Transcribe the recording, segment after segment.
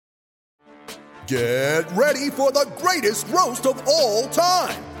Get ready for the greatest roast of all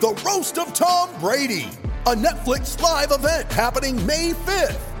time, the Roast of Tom Brady, a Netflix live event happening May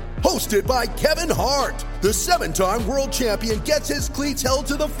 5th. Hosted by Kevin Hart, the 7-time world champion gets his cleats held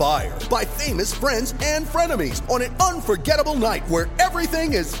to the fire by famous friends and frenemies on an unforgettable night where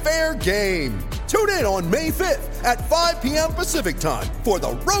everything is fair game. Tune in on May 5th at 5 p.m. Pacific time for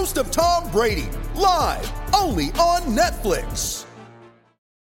the Roast of Tom Brady, live only on Netflix.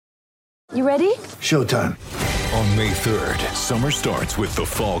 You ready? Showtime. On May 3rd, summer starts with The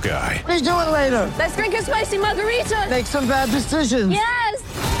Fall Guy. Let's do it later. Let's drink a spicy margarita. Make some bad decisions. Yes!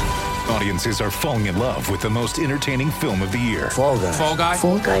 Audiences are falling in love with the most entertaining film of the year. Fall Guy. Fall Guy?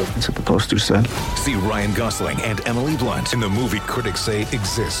 Fall guy. That's what the poster said. See Ryan Gosling and Emily Blunt in the movie critics say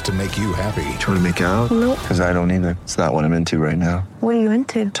exists to make you happy. Trying to make it out? Nope. Because I don't either. It's not what I'm into right now. What are you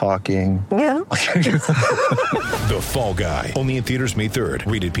into? Talking. Yeah. The Fall Guy. Only in theaters May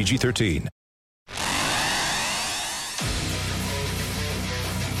 3rd. Rated PG-13.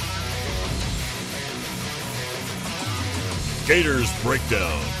 Gators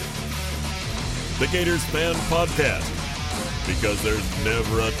Breakdown, the Gators fan podcast, because there's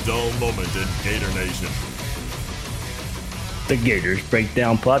never a dull moment in Gator Nation. The Gators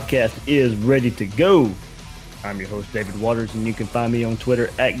Breakdown podcast is ready to go. I'm your host, David Waters, and you can find me on Twitter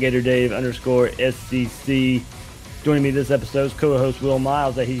at GatorDave_SCC. Joining me this episode is co-host Will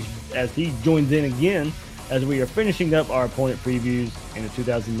Miles as he joins in again as we are finishing up our opponent previews in the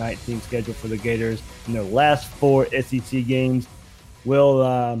 2019 schedule for the Gators in their last 4 SEC games. Will,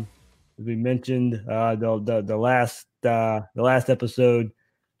 as we mentioned the last episode,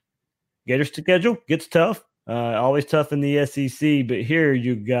 Gators schedule gets tough. Always tough in the SEC, but here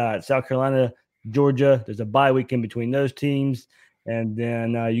you got South Carolina, Georgia. There's a bye week in between those teams, and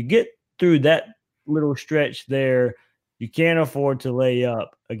then you get through that little stretch there. You can't afford to lay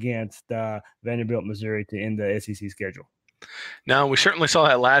up against Vanderbilt, Missouri to end the SEC schedule. No, we certainly saw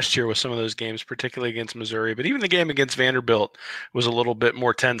that last year with some of those games, particularly against Missouri. But even the game against Vanderbilt was a little bit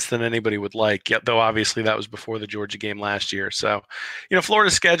more tense than anybody would like, though obviously that was before the Georgia game last year. So,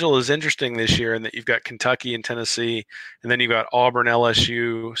 Florida's schedule is interesting this year in that you've got Kentucky and Tennessee, and then you've got Auburn,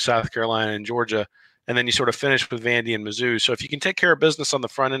 LSU, South Carolina, and Georgia. And then you sort of finish with Vandy and Mizzou. So if you can take care of business on the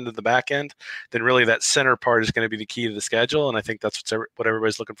front end and the back end, then really that center part is going to be the key to the schedule. And I think that's what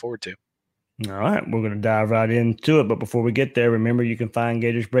everybody's looking forward to. All right, we're going to dive right into it. But before we get there, remember you can find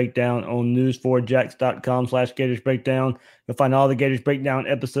Gators Breakdown on news4jax.com/Gators Breakdown. You'll find all the Gators Breakdown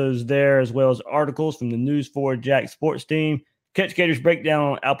episodes there, as well as articles from the News4Jax sports team. Catch Gators Breakdown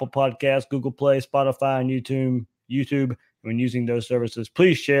on Apple Podcasts, Google Play, Spotify, and YouTube. When using those services,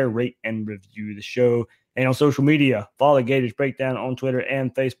 please share, rate, and review the show. And on social media, follow Gators Breakdown on Twitter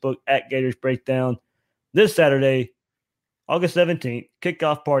and Facebook at Gators Breakdown. This Saturday, August 17th,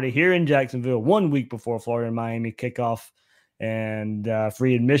 kickoff party here in Jacksonville, 1 week before Florida and Miami kickoff, and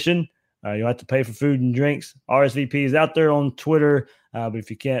free admission. You'll have to pay for food and drinks. RSVP is out there on Twitter, but if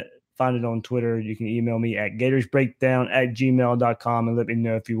you can't find it on Twitter, you can email me at gatorsbreakdown@gmail.com and let me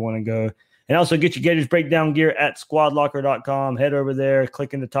know if you want to go. And also get your Gators Breakdown gear at squadlocker.com. Head over there,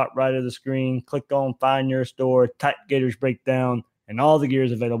 click in the top right of the screen, click on Find Your Store, type Gators Breakdown, and all the gear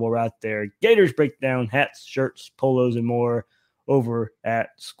is available right there. Gators Breakdown, hats, shirts, polos, and more over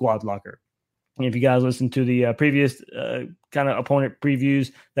at Squad Locker. And if you guys listened to the previous kind of opponent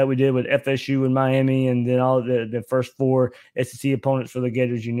previews that we did with FSU and Miami and then all the first 4 SEC opponents for the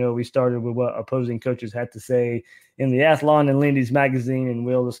Gators, we started with what opposing coaches had to say in the Athlon and Lindy's magazine. And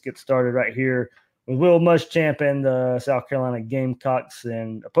let's get started right here with Will Muschamp and the South Carolina Gamecocks,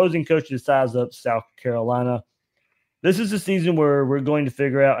 and opposing coaches size up South Carolina. This is the season where we're going to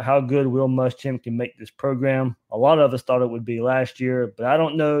figure out how good Will Muschamp can make this program. A lot of us thought it would be last year, but I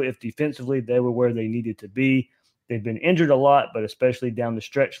don't know if defensively they were where they needed to be. They've been injured a lot, but especially down the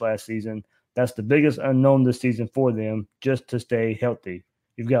stretch last season. That's the biggest unknown this season for them, just to stay healthy.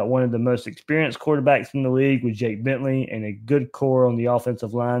 You've got one of the most experienced quarterbacks in the league with Jake Bentley and a good core on the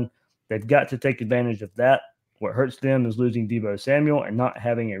offensive line. They've got to take advantage of that. What hurts them is losing Deebo Samuel and not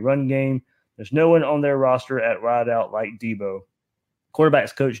having a run game. There's no one on their roster at wideout like Deebo.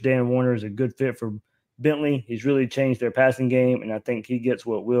 Quarterbacks coach Dan Warner is a good fit for Bentley. He's really changed their passing game, and I think he gets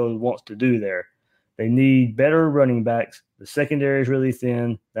what Will wants to do there. They need better running backs. The secondary is really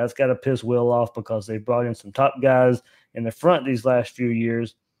thin. That's got to piss Will off because they brought in some top guys in the front these last few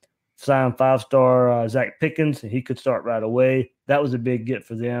years. Signed 5-star Zach Pickens, and he could start right away. That was a big get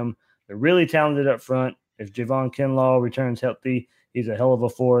for them. They're really talented up front. If Javon Kinlaw returns healthy, he's a hell of a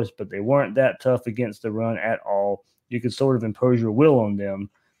force, but they weren't that tough against the run at all. You could sort of impose your will on them.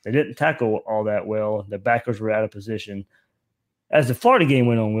 They didn't tackle all that well. The backers were out of position. as the Florida game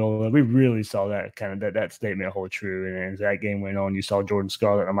went on, Will, we really saw that kind of that statement hold true. And as that game went on, you saw Jordan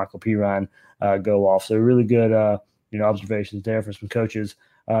Scarlett and Michael Pirine go off. So really good, observations there for some coaches.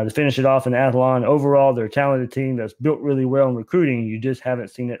 To finish it off in Athlon, overall, they're a talented team that's built really well in recruiting. You just haven't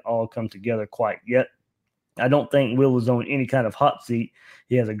seen it all come together quite yet. I don't think Will is on any kind of hot seat.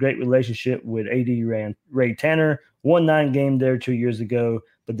 He has a great relationship with AD Ray Tanner. Won 9 games there 2 years ago,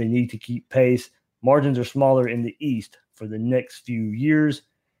 but they need to keep pace. Margins are smaller in the East for the next few years.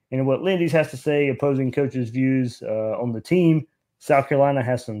 And what Lindy's has to say, opposing coaches' views on the team, South Carolina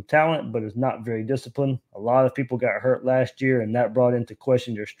has some talent, but is not very disciplined. A lot of people got hurt last year, and that brought into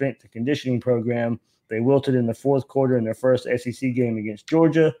question their strength and conditioning program. They wilted in the fourth quarter in their first SEC game against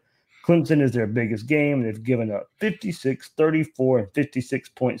Georgia. Clemson is their biggest game. They've given up 56, 34, and 56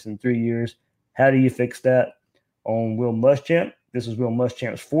 points in 3 years. How do you fix that? On Will Muschamp, this is Will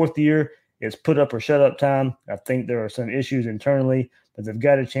Muschamp's 4th year. It's put up or shut up time. I think there are some issues internally, but they've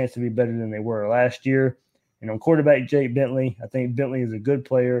got a chance to be better than they were last year. And on quarterback Jake Bentley, I think Bentley is a good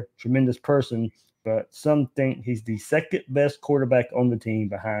player, tremendous person, but some think he's the second best quarterback on the team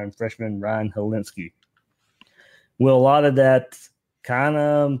behind freshman Ryan Hilinski. Well, a lot of that kind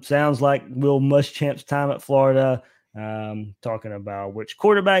of sounds like Will Muschamp's time at Florida, talking about which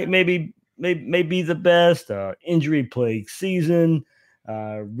quarterback may be the best, injury-plagued season,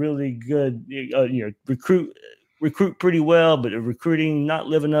 really good, recruit pretty well, but recruiting not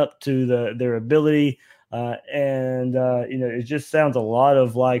living up to their ability. It just sounds a lot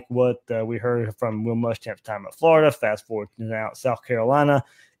of like what we heard from Will Muschamp's time at Florida. Fast forward to now at South Carolina.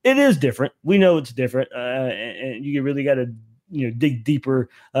 It is different. We know it's different, and you really got to dig deeper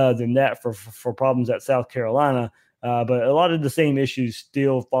than that for problems at South Carolina. But a lot of the same issues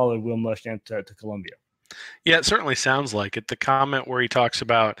still followed Will Muschamp to Columbia. Yeah, it certainly sounds like it. The comment where he talks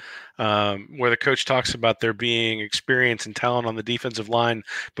about where the coach talks about there being experience and talent on the defensive line,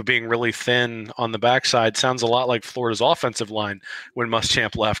 but being really thin on the backside sounds a lot like Florida's offensive line when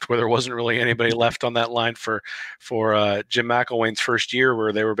Muschamp left, where there wasn't really anybody left on that line for Jim McElwain's first year,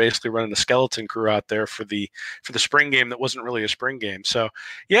 where they were basically running a skeleton crew out there for the spring game that wasn't really a spring game. So,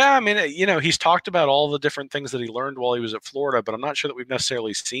 yeah, I mean, he's talked about all the different things that he learned while he was at Florida, but I'm not sure that we've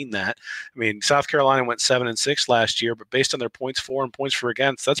necessarily seen that. I mean, South Carolina went 7-6 last year, but based on their points for and points for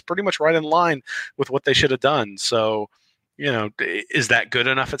against, that's pretty much right in line with what they should have done. So, is that good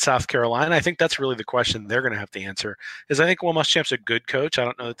enough at South Carolina? I think that's really the question they're going to have to answer. I think Will Muschamp's a good coach. I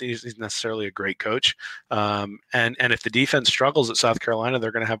don't know that he's necessarily a great coach. And if the defense struggles at South Carolina,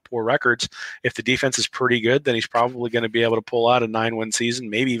 they're going to have poor records. If the defense is pretty good, then he's probably going to be able to pull out a 9-win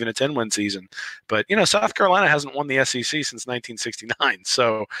season, maybe even a 10-win season. But, South Carolina hasn't won the SEC since 1969.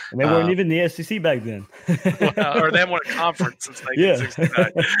 So and they weren't even the SEC back then. Or they haven't won a conference since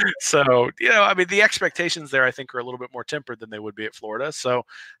 1969. Yeah. So, the expectations there, I think, are a little bit more tempered than they would be at Florida. So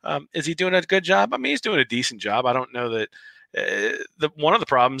is he doing a good job? I mean, he's doing a decent job. I don't know that one of the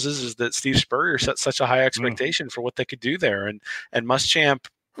problems is that Steve Spurrier set such a high expectation for what they could do there. And Muschamp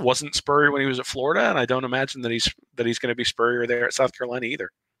wasn't Spurrier when he was at Florida. And I don't imagine that he's going to be Spurrier there at South Carolina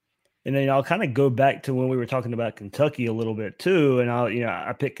either. And then I'll kind of go back to when we were talking about Kentucky a little bit too. And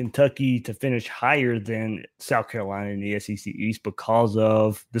I picked Kentucky to finish higher than South Carolina in the SEC East because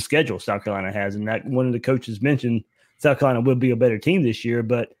of the schedule South Carolina has. And that one of the coaches mentioned South Carolina will be a better team this year,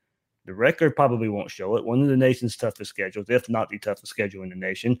 but the record probably won't show it. One of the nation's toughest schedules, if not the toughest schedule in the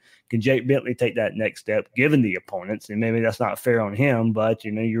nation. Can Jake Bentley take that next step given the opponents? And maybe that's not fair on him, but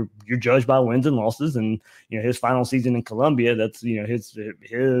you're judged by wins and losses. And his final season in Columbia, that's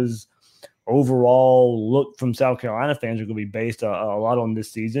his overall look from South Carolina fans are going to be based a lot on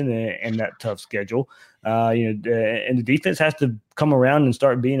this season and that tough schedule. And the defense has to come around and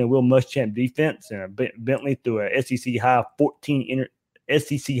start being a Will Muschamp defense. And Bentley threw a SEC high 14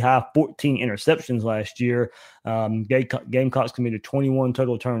 interceptions last year. Gamecocks committed 21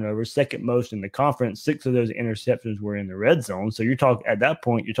 total turnovers, second most in the conference. 6 of those interceptions were in the red zone. So you're talking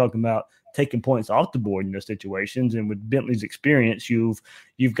about taking points off the board in those situations. And with Bentley's experience, you've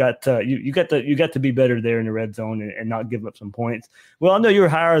got to be better there in the red zone and not give up some points. Well, I know you're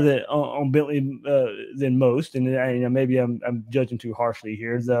higher on Bentley than most, and maybe I'm judging too harshly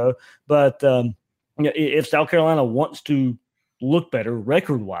here though. But if South Carolina wants to look better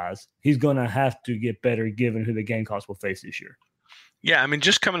record-wise, he's going to have to get better given who the Gamecocks will face this year. Yeah, I mean,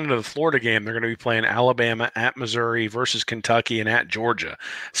 just coming into the Florida game, they're going to be playing Alabama at Missouri versus Kentucky and at Georgia.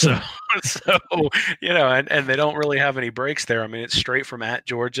 So and they don't really have any breaks there. I mean, it's straight from at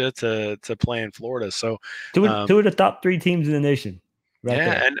Georgia to playing Florida. So two of the top 3 teams in the nation. right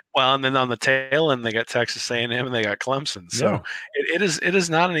there. And then on the tail end, they got Texas A&M and they got Clemson. So Yeah. it is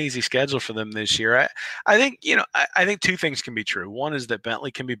not an easy schedule for them this year. I think, I think two things can be true. One is that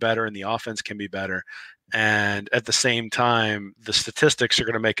Bentley can be better and the offense can be better. And at the same time, the statistics are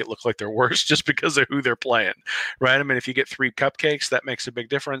going to make it look like they're worse just because of who they're playing, right? I mean, if you get 3 cupcakes, that makes a big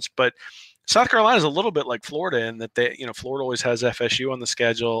difference. But South Carolina is a little bit like Florida in that Florida always has FSU on the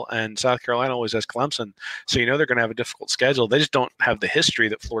schedule and South Carolina always has Clemson. So, they're going to have a difficult schedule. They just don't have the history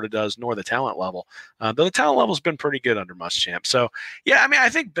that Florida does, nor the talent level. Though the talent level has been pretty good under Muschamp. So, yeah, I mean, I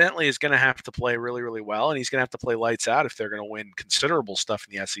think Bentley is going to have to play really, really well, and he's going to have to play lights out if they're going to win considerable stuff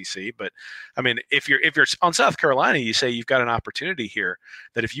in the SEC. But, I mean, if you're on South Carolina, you say you've got an opportunity here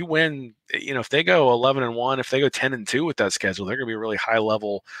that if you win, if they go 11-1, if they go 10-2 with that schedule, they're going to be a really high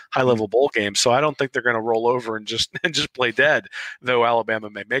level bowl game. So I don't think they're going to roll over and just play dead, though Alabama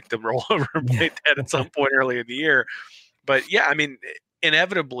may make them roll over and play dead at some point early in the year. But yeah, I mean,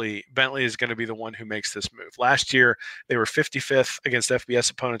 inevitably Bentley is going to be the one who makes this move. Last year, they were 55th against FBS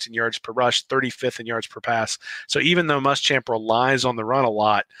opponents in yards per rush, 35th in yards per pass. So even though Muschamp relies on the run a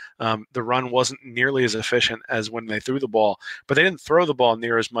lot, the run wasn't nearly as efficient as when they threw the ball. But they didn't throw the ball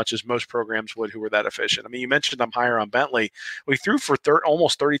near as much as most programs would who were that efficient. I mean, you mentioned I'm higher on Bentley. We threw for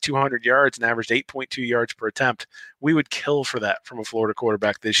almost 3,200 yards and averaged 8.2 yards per attempt. We would kill for that from a Florida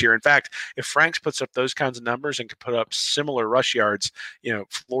quarterback this year. In fact, if Franks puts up those kinds of numbers and could put up similar rush yards,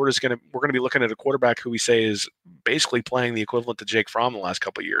 we're going to be looking at a quarterback who we say is basically playing the equivalent to Jake Fromm the last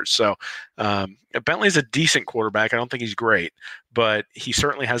couple of years. So Bentley's a decent quarterback. I don't think he's great, but he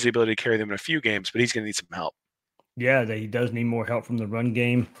certainly has the ability to carry them in a few games, but he's going to need some help. Yeah, he does need more help from the run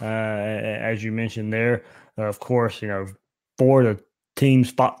game, as you mentioned there. Of course, 4 of the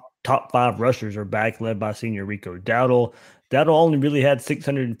team's top 5 rushers are back, led by senior Rico Dowdle. Dowdle only really had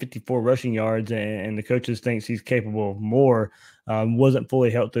 654 rushing yards, and the coaches thinks he's capable of more. Wasn't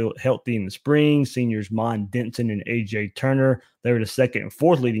fully healthy in the spring. Seniors Mon Denson and A.J. Turner, they were the second and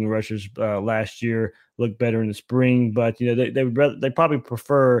fourth leading rushers last year. Looked better in the spring, but they probably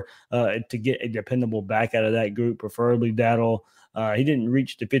prefer to get a dependable back out of that group, preferably Dowdle. He didn't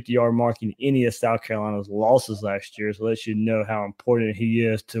reach the 50-yard mark in any of South Carolina's losses last year, so that should know how important he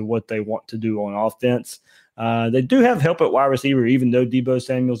is to what they want to do on offense. They do have help at wide receiver, even though Deebo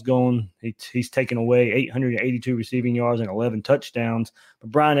Samuel's gone. He's taken away 882 receiving yards and 11 touchdowns.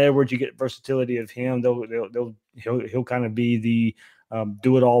 But Brian Edwards, you get versatility of him. He'll kind of be the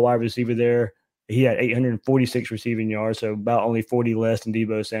do-it-all wide receiver there. He had 846 receiving yards, so about only 40 less than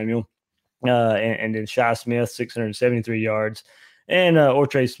Deebo Samuel. And then Shi Smith, 673 yards. And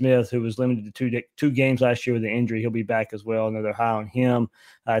Ortre Smith, who was limited to 2 games last year with an injury, he'll be back as well. Another high on him.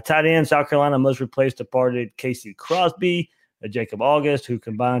 Tight end, South Carolina must replace departed Casey Crosby, Jacob August, who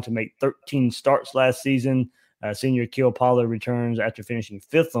combined to make 13 starts last season. Senior Akil Pollard returns after finishing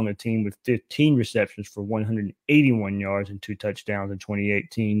 5th on the team with 15 receptions for 181 yards and 2 touchdowns in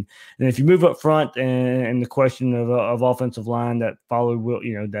 2018. And if you move up front and the question of offensive line that followed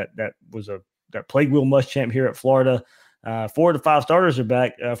that plagued Will Muschamp here at Florida, 4 to 5 starters are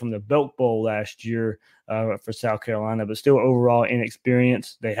back from the Belk Bowl last year for South Carolina, but still overall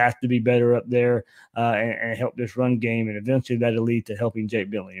inexperienced. They have to be better up there and help this run game, and eventually that'll lead to helping Jake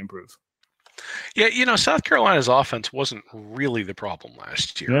Bentley improve. Yeah, South Carolina's offense wasn't really the problem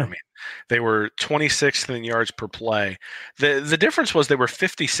last year. Yeah. I mean, they were 26th in yards per play. The difference was they were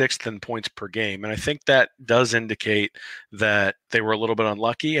 56th in points per game, and I think that does indicate that they were a little bit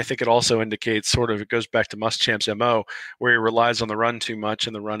unlucky. I think it also indicates it goes back to Muschamp's MO, where he relies on the run too much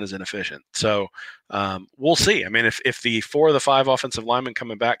and the run is inefficient. So we'll see. I mean, if the 4 of the 5 offensive linemen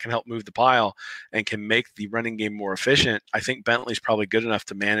coming back can help move the pile and can make the running game more efficient, I think Bentley's probably good enough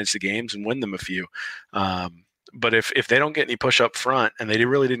to manage the games and win them a few. But if they don't get any push up front, and they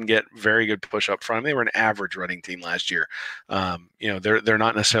really didn't get very good push up front, they were an average running team last year. They're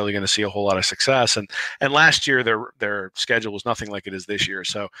not necessarily going to see a whole lot of success. And last year their schedule was nothing like it is this year.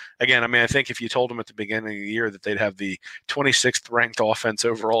 So again, I mean, I think if you told them at the beginning of the year that they'd have the 26th ranked offense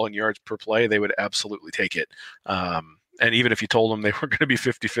overall in yards per play, they would absolutely take it. And even if you told them they were going to be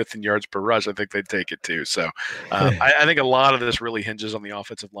 55th in yards per rush, I think they'd take it too. So I think a lot of this really hinges on the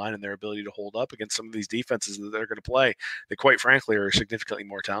offensive line and their ability to hold up against some of these defenses that they're going to play that, quite frankly, are significantly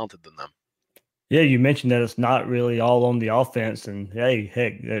more talented than them. Yeah, you mentioned that it's not really all on the offense, and hey,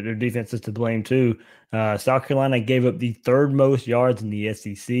 heck, their defense is to blame too. South Carolina gave up the 3rd most yards in the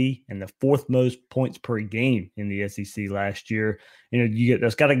SEC and the 4th most points per game in the SEC last year.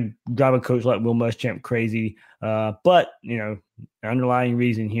 That's got to drive a coach like Will Muschamp crazy. But the underlying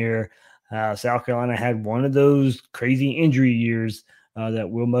reason here, South Carolina had one of those crazy injury years that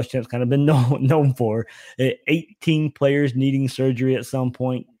Will Muschamp's kind of been known for. 18 players needing surgery at some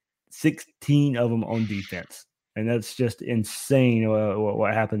point, 16 of them on defense. And that's just insane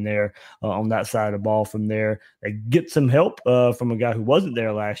what happened there on that side of the ball from there. They get some help from a guy who wasn't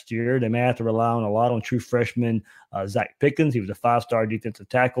there last year. They may have to rely on a lot on true freshman Zach Pickens. He was a 5-star defensive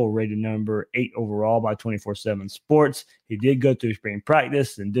tackle, rated number 8 overall by 24/7 Sports. He did go through spring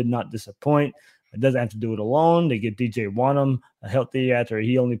practice and did not disappoint. It doesn't have to do it alone. They get DJ Wanham healthy after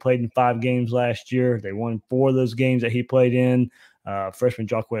he only played in 5 games last year. They won 4 of those games that he played in. Freshman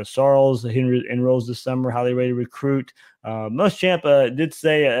Jacquez Sarles enrolls this summer, highly rated recruit. Muschamp did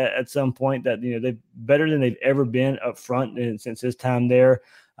say at some point that they're better than they've ever been up front since his time there.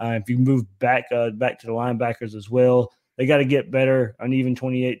 If you move back to the linebackers as well, they got to get better. Uneven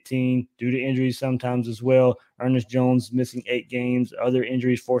 2018 due to injuries sometimes as well. Ernest Jones missing 8 games. Other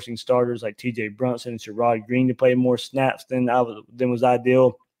injuries forcing starters like T.J. Brunson and Sherrod Green to play more snaps than was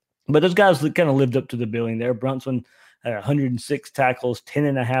ideal. But those guys kind of lived up to the billing there. Brunson had 106 tackles,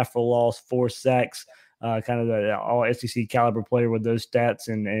 10.5 for loss, 4 sacks, kind of the all SEC caliber player with those stats.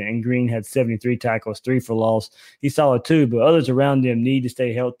 And Green had 73 tackles, 3 for loss. He's solid too, but others around him need to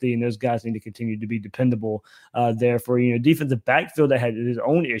stay healthy, and those guys need to continue to be dependable there for, defensive backfield that had his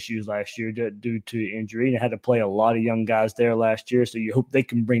own issues last year due to injury and had to play a lot of young guys there last year. So you hope they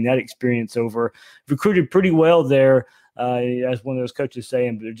can bring that experience over. Recruited pretty well there. As one of those coaches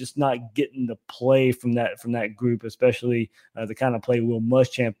saying, but they're just not getting the play from that group, especially the kind of play Will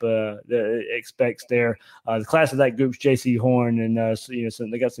Muschamp expects there. The class of that group's J.C. Horn, and so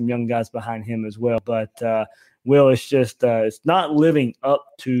they got some young guys behind him as well. But Will is just it's not living up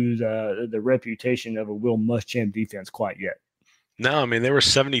to the reputation of a Will Muschamp defense quite yet. No, I mean, they were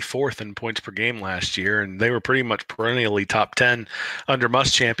 74th in points per game last year, and they were pretty much perennially top 10 under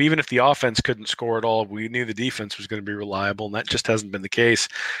Muschamp. Even if the offense couldn't score at all, we knew the defense was going to be reliable, and that just hasn't been the case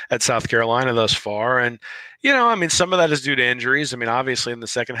at South Carolina thus far. And, some of that is due to injuries. Obviously in the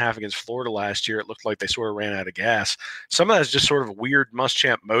second half against Florida last year, it looked like they sort of ran out of gas. Some of that is just sort of weird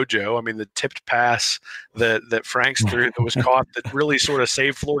Muschamp mojo. The tipped pass that Franks threw that was caught that really sort of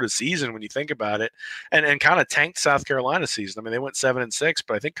saved Florida's season when you think about it, and kind of tanked South Carolina's season. They went 7-6,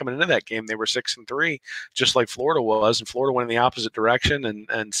 but I think coming into that game they were 6-3, just like Florida was, and Florida went in the opposite direction,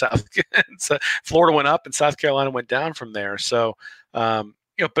 and Florida went up and South Carolina went down from there. So,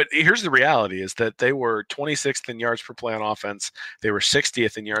 but here's the reality: is that they were 26th in yards per play on offense. They were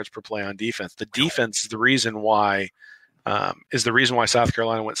 60th in yards per play on defense. The defense is the reason why. South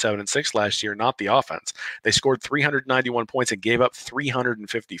Carolina went 7-6 last year, not the offense. They scored 391 points and gave up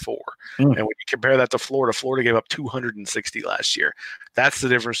 354. And when you compare that to Florida gave up 260 last year. That's the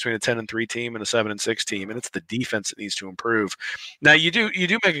difference between a 10-3 team and a 7-6 team, and it's the defense that needs to improve. Now, you do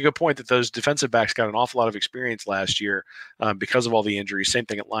make a good point that those defensive backs got an awful lot of experience last year because of all the injuries. Same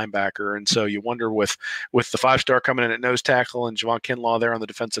thing at linebacker, and so you wonder with the 5-star coming in at nose tackle and Javon Kinlaw there on the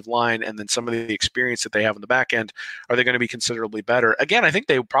defensive line, and then some of the experience that they have on the back end, are they going to be considerably better? Again, I think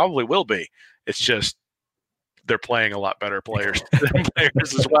they probably will be. It's just they're playing a lot better players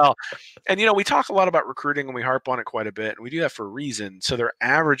as well. And, we talk a lot about recruiting and we harp on it quite a bit, and we do that for a reason. So their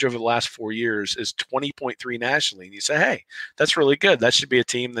average over the last 4 years is 20.3 nationally. And you say, hey, that's really good. That should be a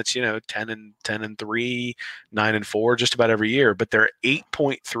team that's, 10-3, 9-4, just about every year. But their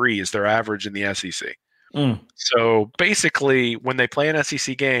 8.3 is their average in the SEC. So basically, when they play an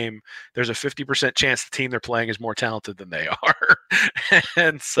SEC game, there's a 50% chance the team they're playing is more talented than they are.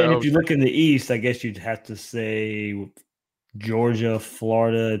 And if you look in the East, I guess you'd have to say Georgia,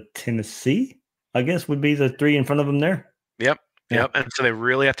 Florida, Tennessee, I guess would be the 3 in front of them there. Yep. And so they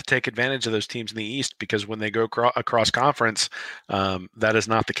really have to take advantage of those teams in the East, because when they go across conference, that is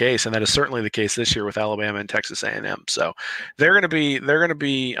not the case, and that is certainly the case this year with Alabama and Texas A&M. So they're going to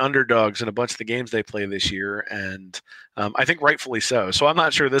be underdogs in a bunch of the games they play this year, and I think rightfully so. So I'm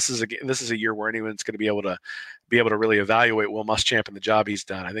not sure this is a year where anyone's going to be able to really evaluate Will Muschamp and the job he's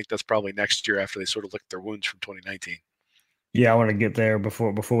done. I think that's probably next year after they sort of lick their wounds from 2019. Yeah, I want to get there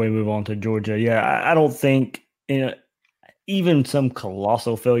before we move on to Georgia. Yeah, I don't think even some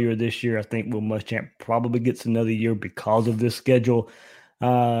colossal failure this year, I think Will Muschamp probably gets another year because of this schedule.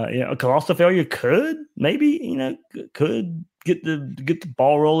 A colossal failure could get the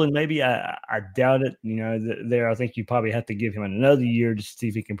ball rolling. Maybe I doubt it. There I think you probably have to give him another year to see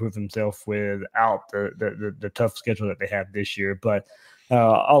if he can prove himself without the tough schedule that they have this year. But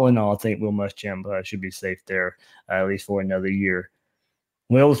all in all, I think Will Muschamp should be safe there at least for another year.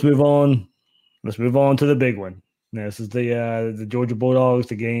 Well, let's move on. Let's move on to the big one. This is the Georgia Bulldogs,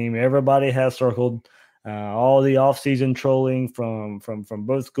 the game everybody has circled. All the offseason trolling from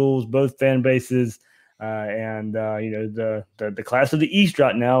both schools, both fan bases. The class of the East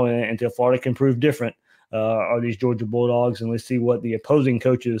right now, until Florida can prove different, are these Georgia Bulldogs, and let's see what the opposing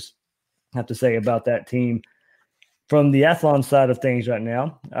coaches have to say about that team. From the Athlon side of things right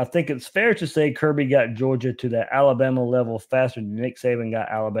now, I think it's fair to say Kirby got Georgia to the Alabama level faster than Nick Saban got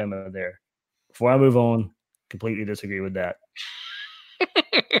Alabama there. Before I move on, completely disagree with that.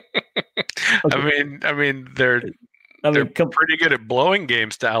 Okay. I mean, they're pretty good at blowing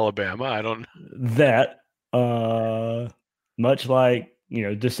games to Alabama. I don't that much like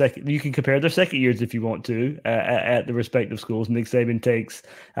the second. You can compare their second years if you want to at the respective schools. Nick Saban takes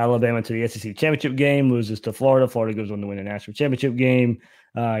Alabama to the SEC championship game, loses to Florida. Florida goes on to win a national championship game.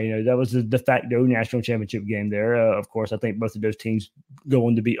 That was the de facto national championship game there. Of course, I think both of those teams go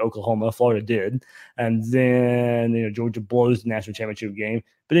on to beat Oklahoma. Florida did, and then Georgia blows the national championship game.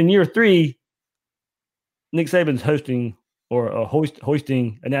 But in year 3, Nick Saban's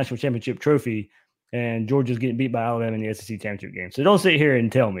hoisting a national championship trophy, and Georgia's getting beat by Alabama in the SEC championship game. So don't sit here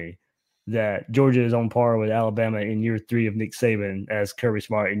and tell me that Georgia is on par with Alabama in year 3 of Nick Saban as Kirby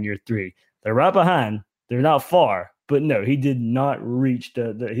Smart in year 3. They're right behind. They're not far, but no, he did not reach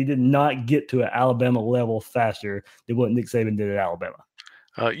he did not get to an Alabama level faster than what Nick Saban did at Alabama.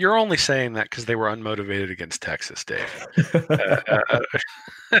 You're only saying that because they were unmotivated against Texas, Dave.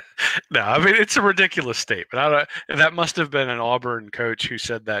 No, I mean, it's a ridiculous statement. That must have been an Auburn coach who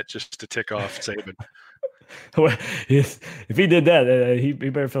said that just to tick off Saban. Well, if he did that, he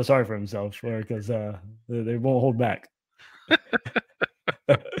better feel sorry for himself because they won't hold back.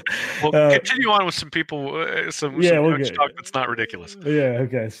 Well, continue on with some people, some coach talk that's not ridiculous. Yeah,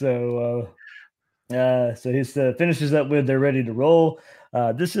 okay. So he finishes up with they're ready to roll.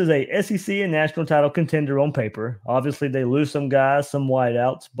 This is a SEC and national title contender on paper. Obviously, they lose some guys, some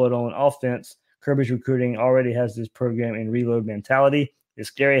wideouts, but on offense, Kirby's recruiting already has this program in reload mentality. It's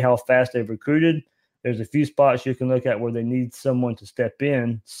scary how fast they've recruited. There's a few spots you can look at where they need someone to step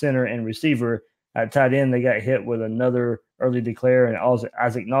in, center and receiver. At tight end, they got hit with another early declare and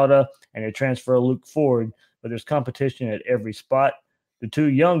Isaac Nauta and a transfer Luke Ford, but there's competition at every spot. The 2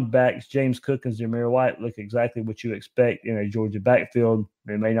 young backs, James Cook and Zamir White, look exactly what you expect in a Georgia backfield.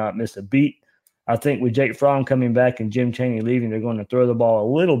 They may not miss a beat. I think with Jake Fromm coming back and Jim Chaney leaving, they're going to throw the ball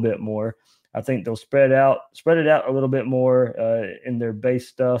a little bit more. I think they'll spread it out a little bit more in their base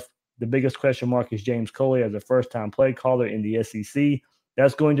stuff. The biggest question mark is James Coley as a first-time play caller in the SEC.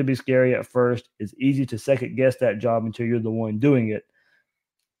 That's going to be scary at first. It's easy to second-guess that job until you're the one doing it.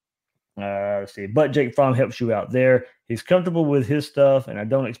 Let's see. But Jake Fromm helps you out there. He's comfortable with his stuff, and I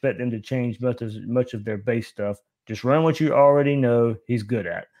don't expect them to change much of their base stuff. Just run what you already know he's good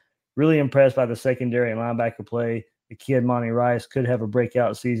at. Really impressed by the secondary and linebacker play. The kid, Monty Rice, could have a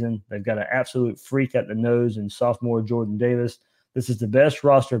breakout season. They've got an absolute freak at the nose in sophomore Jordan Davis. This is the best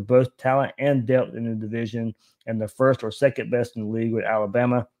roster, both talent and depth in the division, and the first or second best in the league with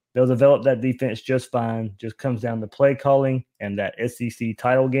Alabama. They'll develop that defense just fine. Just comes down to play calling and that SEC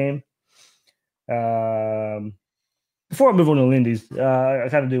title game. Before I move on to Lindy's, I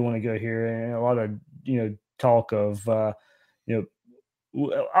kind of do want to go here, and a lot of talk of I'll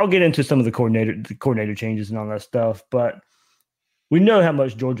get into some of the coordinator changes and all that stuff, but we know how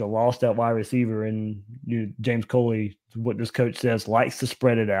much Georgia lost that wide receiver, and James Coley, what this coach says, likes to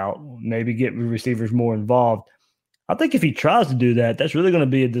spread it out, maybe get receivers more involved. I think if he tries to do that, that's really going to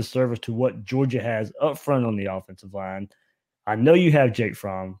be a disservice to what Georgia has up front on the offensive line. I know you have Jake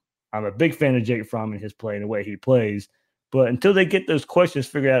Fromm. I'm a big fan of Jake Fromm and his play and the way he plays. But until they get those questions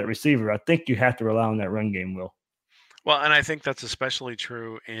figured out at receiver, I think you have to rely on that run game, Will. Well, and I think that's especially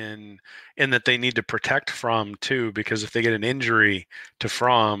true in that they need to protect Fromm too, because if they get an injury to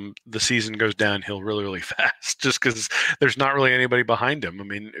Fromm, the season goes downhill really, really fast just because there's not really anybody behind him. I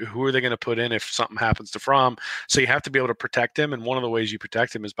mean, who are they going to put in if something happens to Fromm? So you have to be able to protect him, and one of the ways you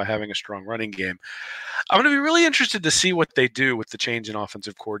protect him is by having a strong running game. I'm going to be really interested to see what they do with the change in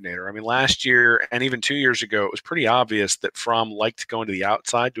offensive coordinator. I mean, last year and even 2 years ago, it was pretty obvious that Fromm liked going to the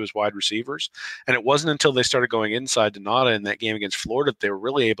outside to his wide receivers, and it wasn't until they started going inside to Nauta in that game against Florida that they were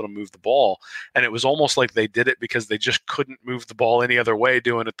really able to move the ball. And it was almost like they did it because they just couldn't move the ball any other way,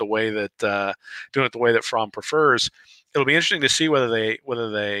 doing it the way that Fromm prefers. It'll be interesting to see whether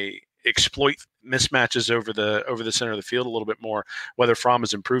they exploit mismatches over the center of the field a little bit more, whether Fromm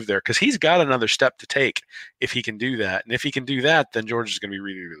has improved there, because he's got another step to take if he can do that. And if he can do that, then Georgia's going to be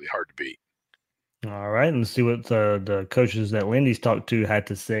really, really hard to beat. All right, let's see what the coaches that Lindy's talked to had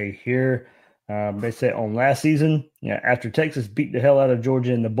to say here. They said on last season, after Texas beat the hell out of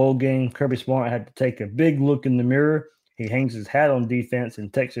Georgia in the bowl game, Kirby Smart had to take a big look in the mirror. He hangs his hat on defense,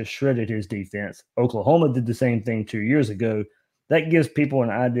 and Texas shredded his defense. Oklahoma did the same thing 2 years ago. that gives people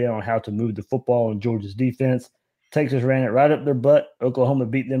an idea on how to move the football in Georgia's defense. Texas ran it right up their butt. Oklahoma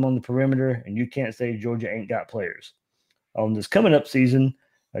beat them on the perimeter, and you can't say Georgia ain't got players. On this coming up season,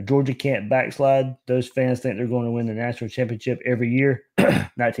 Georgia can't backslide. Those fans think they're going to win the national championship every year,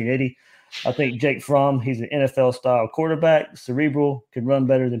 1980. I think Jake Fromm, he's an NFL-style quarterback, cerebral, can run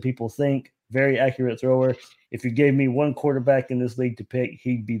better than people think, very accurate thrower. If you gave me one quarterback in this league to pick,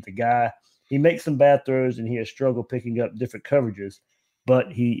 he'd be the guy. He makes some bad throws, and he has struggled picking up different coverages,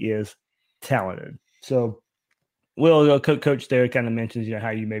 but he is talented. So, Will, Coach there kind of mentions, how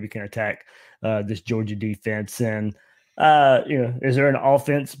you maybe can attack this Georgia defense. And, is there an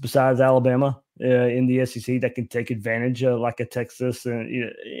offense besides Alabama in the SEC that can take advantage of like a Texas? And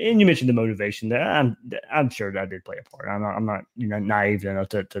you mentioned the motivation there. I'm sure that did play a part. I'm not naive enough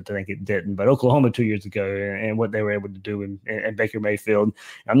to think it didn't. But Oklahoma 2 years ago and what they were able to do in Baker Mayfield,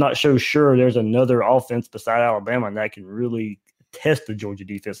 I'm not so sure there's another offense beside Alabama that can really test the Georgia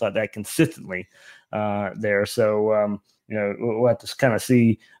defense like that consistently there. So, we'll have to kind of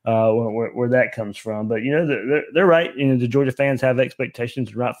see where that comes from. But, they're right. The Georgia fans have expectations,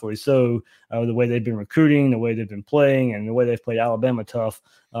 and rightfully so, the way they've been recruiting, the way they've been playing, and the way they've played Alabama tough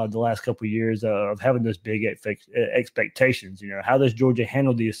the last couple of years of having those big expectations. How does Georgia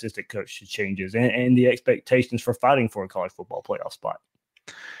handle the assistant coach changes and the expectations for fighting for a college football playoff spot?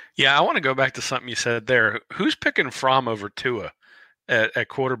 Yeah, I want to go back to something you said there. Who's picking Fromm over Tua at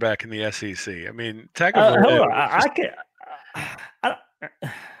quarterback in the SEC? I mean, I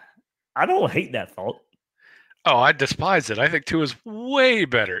don't hate that thought. Oh, I despise it. I think Tua's way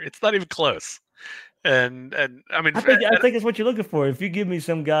better. It's not even close. And I mean, I think it's what you're looking for. If you give me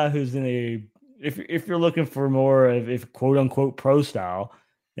some guy who's if you're looking for more of quote unquote pro style,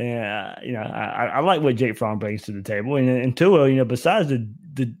 I like what Jake Fromm brings to the table. And Tua, besides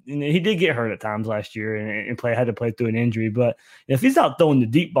he did get hurt at times last year and had to play through an injury. But if he's out throwing the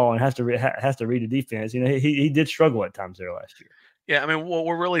deep ball and has to read the defense, he did struggle at times there last year. Yeah, I mean, what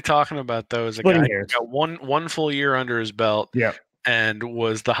we're really talking about though is a guy who got one full year under his belt, and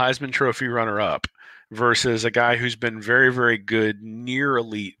was the Heisman Trophy runner-up, versus a guy who's been very, very good, near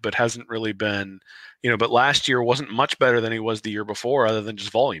elite, but hasn't really been. But last year wasn't much better than he was the year before, other than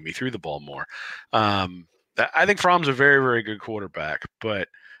just volume. He threw the ball more. I think Fromm's a very, very good quarterback, but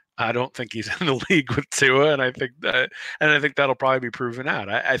I don't think he's in the league with Tua, and I think that'll probably be proven out.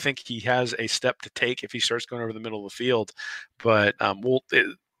 I think he has a step to take if he starts going over the middle of the field, but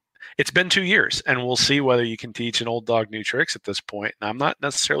it's been 2 years, and we'll see whether you can teach an old dog new tricks at this point. And I'm not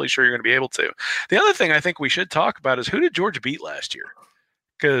necessarily sure you're going to be able to. The other thing I think we should talk about is, who did Georgia beat last year?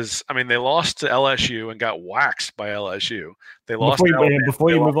 Because, I mean, they lost to LSU and got waxed by LSU. They lost before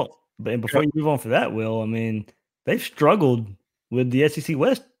you move on for that, Will, I mean, they've struggled with the SEC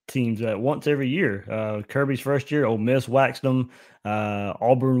West teams once every year. Kirby's first year, Ole Miss waxed them.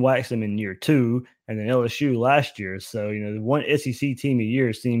 Auburn waxed them in year 2, and then LSU last year. So, the one SEC team a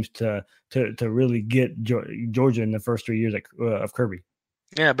year seems to really get Georgia in the first 3 years of Kirby.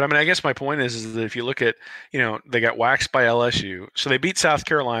 Yeah, but I mean, I guess my point is that if you look at, they got waxed by LSU. So they beat South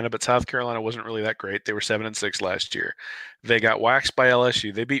Carolina, but South Carolina wasn't really that great. They were 7-6 last year. They got waxed by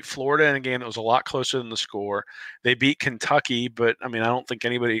LSU. They beat Florida in a game that was a lot closer than the score. They beat Kentucky, but I mean, I don't think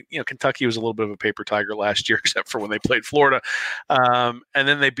anybody, Kentucky was a little bit of a paper tiger last year, except for when they played Florida. And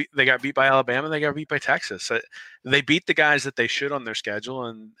then they got beat by Alabama. They got beat by Texas. They beat the guys that they should on their schedule,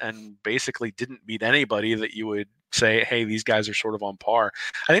 and basically didn't beat anybody that you would say, hey, these guys are sort of on par.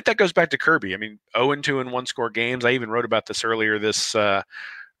 I think that goes back to Kirby. I mean, 0-2 in one-score games. I even wrote about this earlier this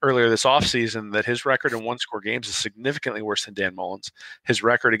offseason, that his record in one-score games is significantly worse than Dan Mullen's. His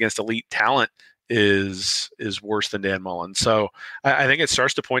record against elite talent is worse than Dan Mullen. So I think it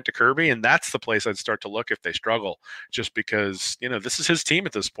starts to point to Kirby, and that's the place I'd start to look if they struggle, just because, this is his team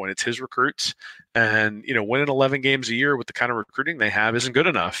at this point. It's his recruits, and, winning 11 games a year with the kind of recruiting they have isn't good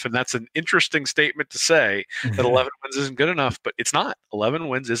enough. And that's an interesting statement to say, that 11 wins isn't good enough, but it's not. 11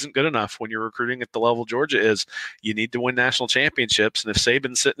 wins isn't good enough when you're recruiting at the level Georgia is. You need to win national championships. And if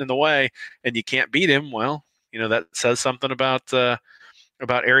Saban's sitting in the way and you can't beat him, well, that says something about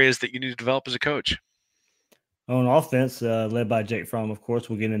areas that you need to develop as a coach. On offense, led by Jake Fromm, of course,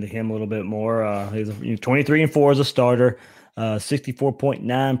 we'll get into him a little bit more. He's 23-4 as a starter,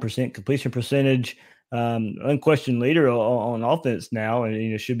 64.9% completion percentage, unquestioned leader on offense now,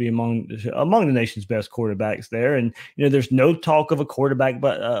 and should be among the nation's best quarterbacks there. And there's no talk of a quarterback,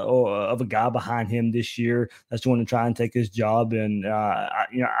 or of a guy behind him this year that's going to try and take his job. And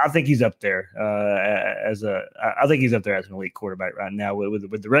I think he's up there as an elite quarterback right now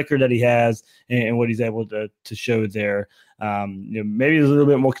with the record that he has and what he's able to show there. Maybe it was a little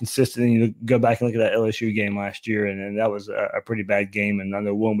bit more consistent. And you go back and look at that LSU game last year, and that was a pretty bad game, and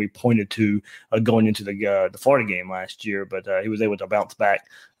another one we pointed to going into the Florida game last year. But he was able to bounce back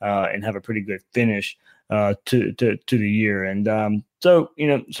and have a pretty good finish to the year. And so,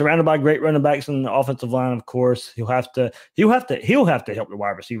 surrounded by great running backs on the offensive line, of course, he'll have to help the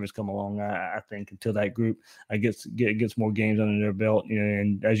wide receivers come along. I think until that group gets more games under their belt.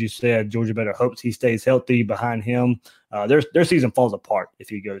 And as you said, Georgia better hopes he stays healthy behind him. Their season falls apart if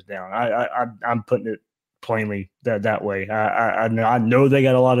he goes down. I'm putting it plainly that way. I know they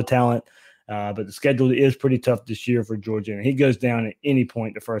got a lot of talent. But the schedule is pretty tough this year for Georgia, and he goes down at any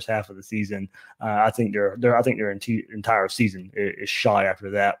point the first half of the season. I think their entire season is shot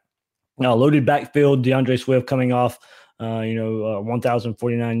after that. Now, loaded backfield, DeAndre Swift coming off,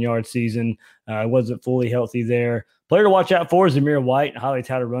 1,049 yard season. Wasn't fully healthy there. Player to watch out for is Zamir White, highly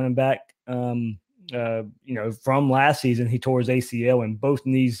touted running back. From last season, he tore his ACL in both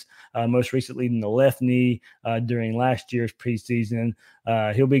knees, most recently in the left knee during last year's preseason.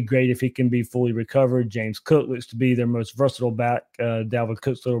 He'll be great if he can be fully recovered. James Cook looks to be their most versatile back, Dalvin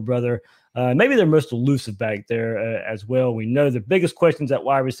Cook's little brother. Maybe their most elusive back there as well. We know the biggest questions at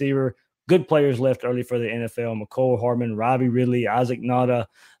wide receiver. Good players left early for the NFL: Mecole Hardman, Robbie Ridley, Isaac Nada,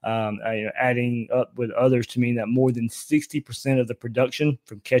 adding up with others to mean that more than 60% of the production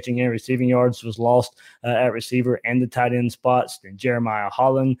from catching and receiving yards was lost at receiver and the tight end spots. And Jeremiah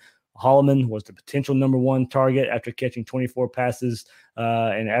Holloman was the potential number one target after catching 24 passes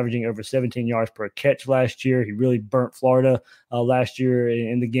and averaging over 17 yards per catch last year. He really burnt Florida last year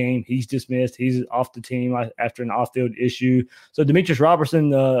in the game. He's dismissed. He's off the team after an off-field issue. So Demetrius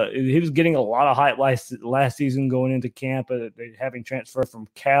Robertson, he was getting a lot of hype last season going into camp, having transferred from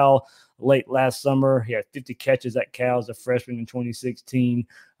Cal late last summer. He had 50 catches at Cal as a freshman in 2016.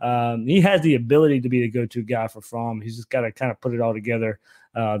 He has the ability to be the go-to guy for Fromm. He's just got to kind of put it all together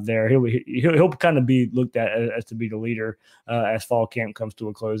there. He'll kind of be looked at as to be the leader as fall camp comes to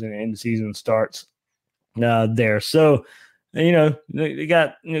a close and the season starts there. So, they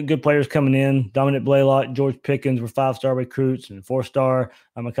got good players coming in. Dominic Blaylock, George Pickens were 5-star recruits and 4-star.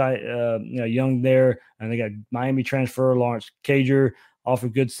 Mekhi Young there, and they got Miami transfer Lawrence Cager,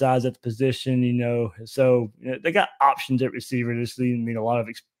 offered good size at the position. So they got options at receiver. This need a lot of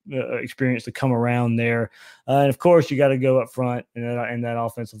experience to come around there. And of course, you got to go up front in that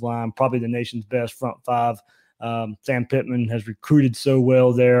offensive line, probably the nation's best front five. Sam Pittman has recruited so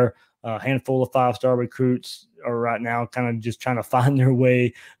well there. A handful of 5-star recruits are right now kind of just trying to find their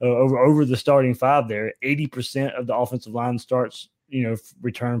way over the starting five there. 80% of the offensive line starts,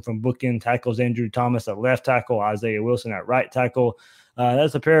 return from bookend tackles. Andrew Thomas at left tackle, Isaiah Wilson at right tackle.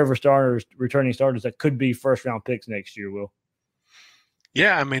 That's a pair of returning starters that could be first-round picks next year, Will.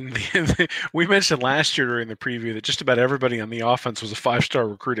 Yeah, I mean, we mentioned last year during the preview that just about everybody on the offense was a 5-star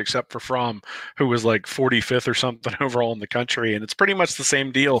recruit except for Fromm, who was like 45th or something overall in the country, and it's pretty much the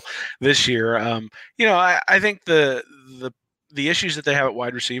same deal this year. I think the issues that they have at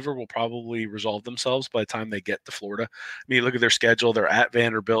wide receiver will probably resolve themselves by the time they get to Florida. I mean, you look at their schedule, they're at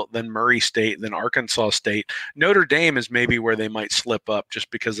Vanderbilt, then Murray State, then Arkansas State. Notre Dame is maybe where they might slip up just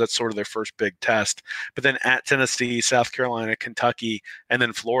because that's sort of their first big test. But then at Tennessee, South Carolina, Kentucky, and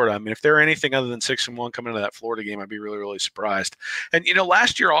then Florida. I mean, if they're anything other than 6-1 coming into that Florida game, I'd be really, really surprised. And,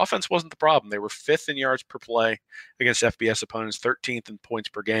 last year offense wasn't the problem. They were 5th in yards per play against FBS opponents, 13th in points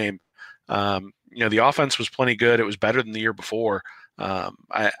per game. The offense was plenty good. It was better than the year before.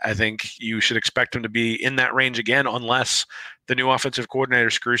 I think you should expect them to be in that range again, unless the new offensive coordinator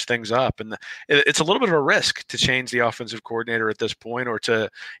screws things up. And it's a little bit of a risk to change the offensive coordinator at this point, or to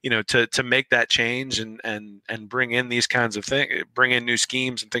make that change and bring in these kinds of things, bring in new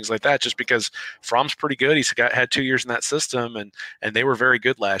schemes and things like that, just because Fromm's pretty good. He's had 2 years in that system, and they were very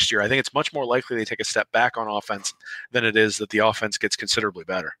good last year. I think it's much more likely they take a step back on offense than it is that the offense gets considerably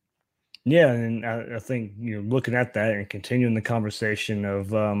better. Yeah, and I think, looking at that and continuing the conversation of,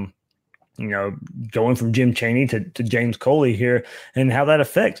 going from Jim Chaney to James Coley here, and how that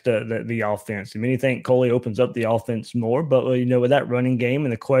affects the offense. I mean, you think Coley opens up the offense more, but, with that running game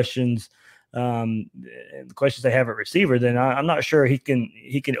and the questions they have at receiver, then I'm not sure he can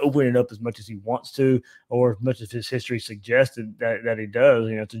open it up as much as he wants to, or as much as his history suggested that he does.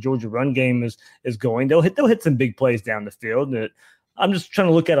 If the Georgia run game is going, they'll hit some big plays down the field. That I'm just trying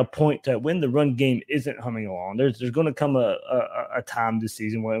to look at a point that when the run game isn't humming along, there's going to come a time this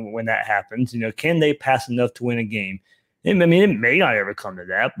season when that happens. Can they pass enough to win a game? I mean, it may not ever come to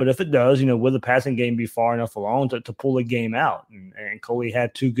that, but if it does, will the passing game be far enough along to pull a game out? And Coley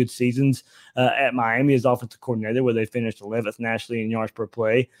had 2 good seasons at Miami as offensive coordinator, where they finished 11th nationally in yards per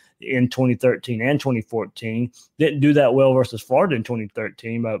play in 2013 and 2014. Didn't do that well versus Florida in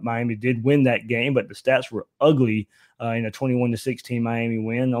 2013, but Miami did win that game, but the stats were ugly. In a 21-16 Miami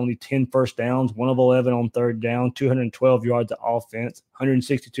win, only 10 first downs, 1 of 11 on third down, 212 yards of offense,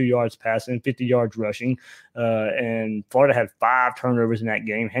 162 yards passing, 50 yards rushing. And Florida had 5 turnovers in that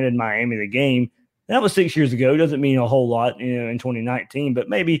game, handed Miami the game. That was 6 years ago. Doesn't mean a whole lot, in 2019, but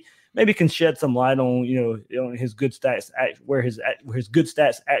maybe can shed some light on, on his good stats, where his good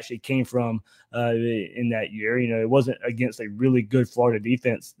stats actually came from in that year. It wasn't against a really good Florida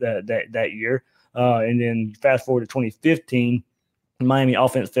defense that year. And then fast forward to 2015, Miami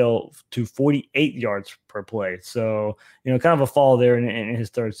offense fell to 48 yards per play. So, kind of a fall there in his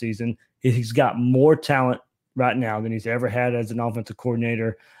third season. He's got more talent right now than he's ever had as an offensive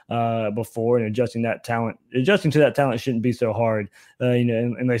coordinator before, and adjusting to that talent shouldn't be so hard,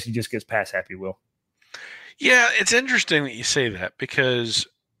 unless he just gets pass happy, Will. Yeah, it's interesting that you say that, because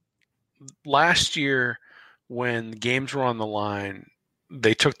last year when games were on the line,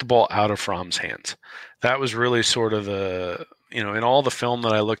 they took the ball out of Fromm's hands. That was really sort of in all the film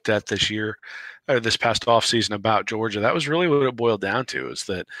that I looked at this year, or this past offseason about Georgia, that was really what it boiled down to, is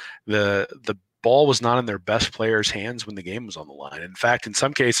that the ball was not in their best players' hands when the game was on the line. In fact, in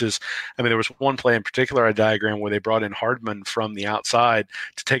some cases, there was one play in particular I diagrammed where they brought in Hardman from the outside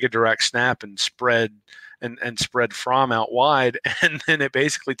to take a direct snap and spread Fromm out wide, and then it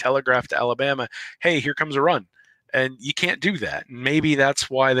basically telegraphed to Alabama, hey, here comes a run. And you can't do that. Maybe that's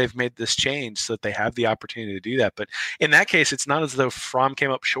why they've made this change, so that they have the opportunity to do that. But in that case, it's not as though Fromm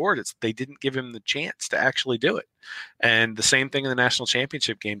came up short. They didn't give him the chance to actually do it. And the same thing in the national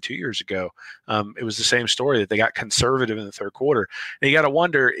championship game 2 years ago. It was the same story, that they got conservative in the third quarter. And you got to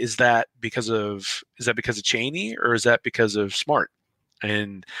wonder, is that because of Chaney, or is that because of Smart?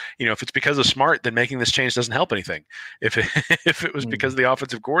 And, if it's because of Smart, then making this change doesn't help anything. If it was because of the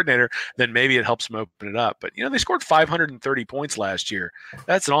offensive coordinator, then maybe it helps them open it up. But, they scored 530 points last year.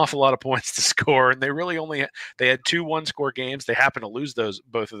 That's an awful lot of points to score. And they really they had 2 one-score games. They happened to lose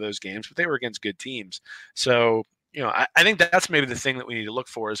both of those games, but they were against good teams. So, I think that's maybe the thing that we need to look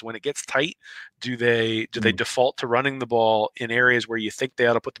for, is when it gets tight, do they default to running the ball in areas where you think they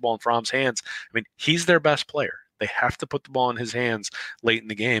ought to put the ball in Fromm's hands? He's their best player. They have to put the ball in his hands late in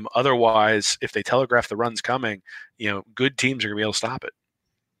the game. Otherwise, if they telegraph the run's coming, good teams are going to be able to stop it.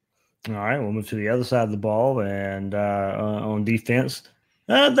 All right, we'll move to the other side of the ball, and on defense,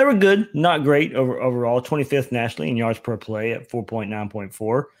 they were good, not great overall. 25th nationally in yards per play at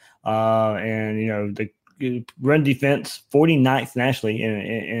 4.9.4, and the run defense 49th nationally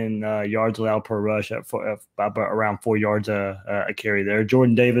in yards allowed per rush at around 4 yards a carry there.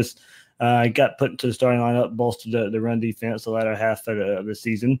 Jordan Davis got put into the starting lineup, bolstered the run defense the latter half of the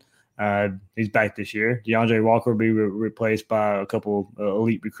season. He's back this year. DeAndre Walker will be replaced by a couple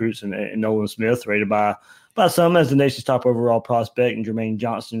elite recruits and Nolan Smith, rated by some as the nation's top overall prospect, and Jermaine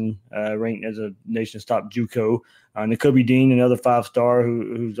Johnson ranked as a nation's top JUCO. Nakobe Dean, another 5-star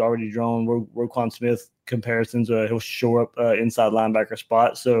who's already drawn Roquan Smith comparisons. He'll shore up inside linebacker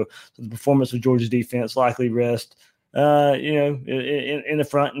spot. So the performance of Georgia's defense likely rest in the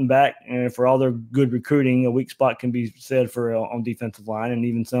front and back. And for all their good recruiting, a weak spot can be said for on defensive line, and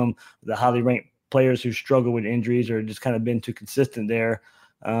even some of the highly ranked players who struggle with injuries or just kind of been too consistent there.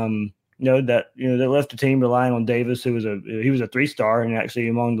 That left the team relying on Davis, who was a 3-star and actually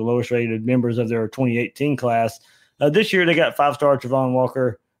among the lowest rated members of their 2018 class. This year they got 5-star Travon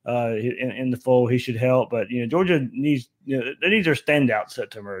Walker in the fold. He should help, but Georgia needs they need their standouts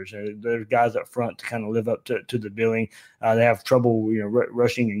to emerge. There's guys up front to kind of live up to the billing. They have trouble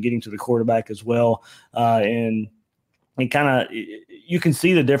rushing and getting to the quarterback as well, and kind of you can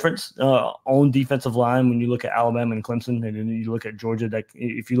see the difference on defensive line when you look at Alabama and Clemson, and then you look at Georgia. That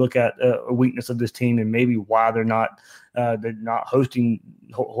if you look at a weakness of this team and maybe why they're not hoisting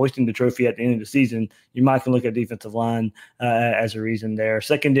the trophy at the end of the season, you might can look at defensive line as a reason there.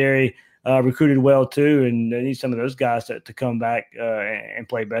 Secondary recruited well too, and they need some of those guys to come back and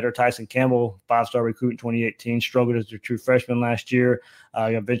play better. Tyson Campbell, 5-star recruit in 2018, struggled as a true freshman last year.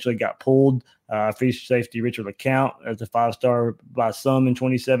 Eventually got pulled. Free safety Richard LeCount as a 5-star by some in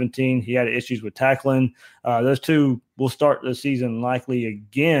 2017. He had issues with tackling. Those two will start the season likely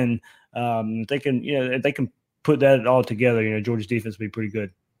again. If they can put that all together, Georgia's defense will be pretty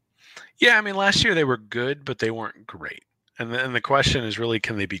good. Yeah, last year they were good, but they weren't great. And the question is really,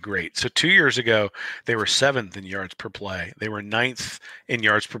 can they be great? So 2 years ago, they were 7th in yards per play. They were 9th in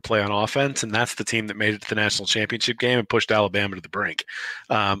yards per play on offense, and that's the team that made it to the national championship game and pushed Alabama to the brink.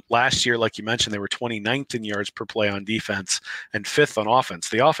 Last year, like you mentioned, they were 29th in yards per play on defense and 5th on offense.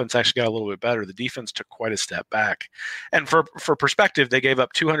 The offense actually got a little bit better. The defense took quite a step back. And for perspective, they gave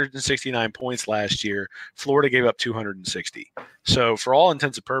up 269 points last year. Florida gave up 260. So for all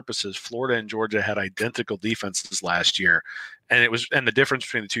intents and purposes, Florida and Georgia had identical defenses last year. And the difference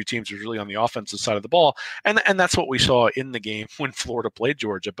between the two teams was really on the offensive side of the ball. And that's what we saw in the game when Florida played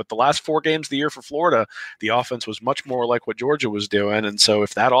Georgia. But the last 4 games of the year for Florida, the offense was much more like what Georgia was doing. And so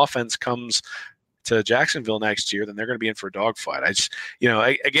if that offense comes to Jacksonville next year, then they're going to be in for a dogfight.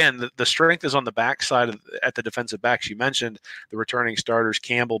 Again, the strength is on the backside at the defensive backs. You mentioned the returning starters,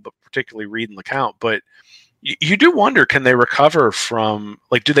 Campbell, but particularly Reed and LeCount. But you do wonder, can they recover from,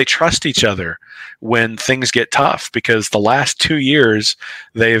 do they trust each other when things get tough? Because the last 2 years,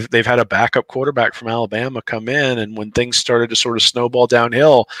 they've had a backup quarterback from Alabama come in, and when things started to sort of snowball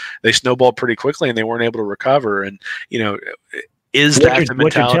downhill, they snowballed pretty quickly and they weren't able to recover. And, is that the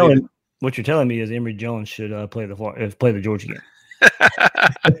mentality? What you're telling me is Emory Jones should play the Georgia game.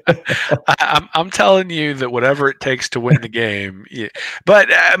 I'm telling you that whatever it takes to win the game. Yeah. But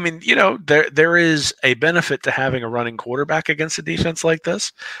I mean, there is a benefit to having a running quarterback against a defense like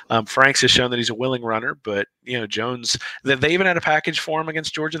this. Franks has shown that he's a willing runner, but Jones, they even had a package for him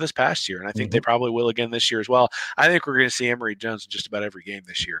against Georgia this past year, and I think they probably will again this year as well. I think we're going to see Emory Jones in just about every game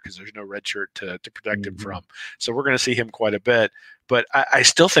this year because there's no red shirt to protect him from. So we're going to see him quite a bit. But I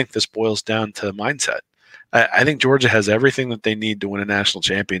still think this boils down to mindset. I think Georgia has everything that they need to win a national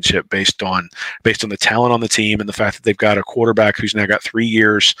championship based on the talent on the team and the fact that they've got a quarterback who's now got 3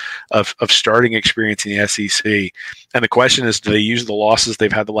 years of starting experience in the SEC. And the question is, do they use the losses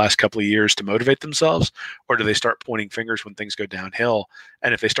they've had the last couple of years to motivate themselves, or do they start pointing fingers when things go downhill?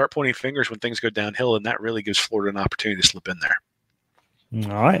 And if they start pointing fingers when things go downhill, then that really gives Florida an opportunity to slip in there.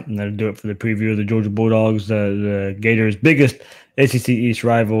 All right, and that'll do it for the preview of the Georgia Bulldogs, the Gators' biggest SEC East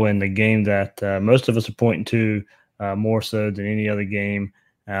rival, and the game that most of us are pointing to more so than any other game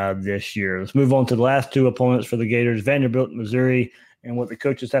this year. Let's move on to the last 2 opponents for the Gators, Vanderbilt, Missouri, and what the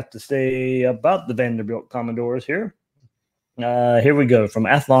coaches have to say about the Vanderbilt Commodores here. Here we go. From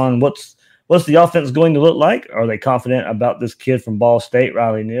Athlon, what's the offense going to look like? Are they confident about this kid from Ball State,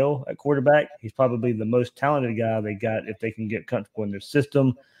 Riley Neal, at quarterback? He's probably the most talented guy they got if they can get comfortable in their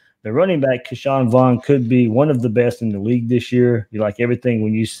system. The running back, Keyshawn Vaughn, could be one of the best in the league this year. You like everything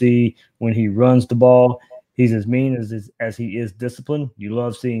when you see when he runs the ball. He's as mean as he is disciplined. You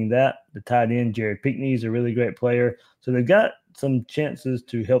love seeing that. The tight end, Jared Pinkney, is a really great player. So they've got some chances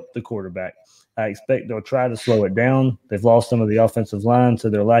to help the quarterback. I expect they'll try to slow it down. They've lost some of the offensive line,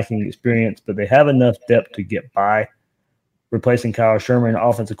 so they're lacking experience, but they have enough depth to get by. Replacing Kyle Sherman,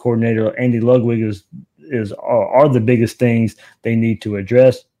 offensive coordinator Andy Ludwig are the biggest things they need to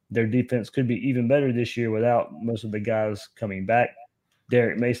address. Their defense could be even better this year without most of the guys coming back.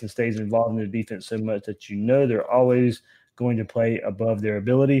 Derek Mason stays involved in the defense so much that they're always going to play above their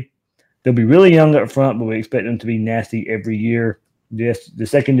ability. They'll be really young up front, but we expect them to be nasty every year. The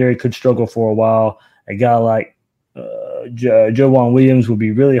secondary could struggle for a while. A guy like Joejuan Williams will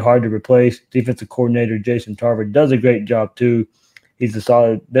be really hard to replace. Defensive coordinator Jason Tarver does a great job too. That's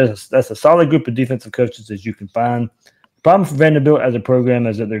a solid group of defensive coaches as you can find. The problem for Vanderbilt as a program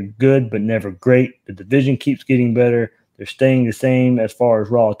is that they're good but never great. The division keeps getting better. They're staying the same as far as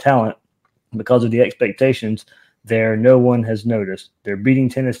raw talent. Because of the expectations there, no one has noticed. They're beating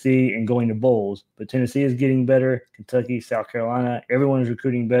Tennessee and going to bowls, but Tennessee is getting better. Kentucky, South Carolina, everyone is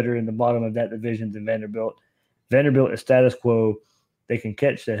recruiting better in the bottom of that division than Vanderbilt. Vanderbilt is status quo. They can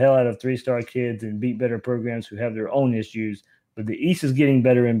catch the hell out of 3-star kids and beat better programs who have their own issues, but the East is getting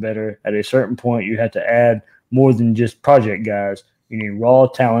better and better. At a certain point, you have to add more than just project guys. You need raw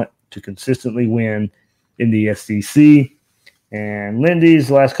talent to consistently win in the SEC. And Lindy's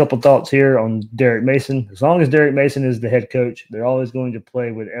last couple thoughts here on Derek Mason. As long as Derek Mason is the head coach, they're always going to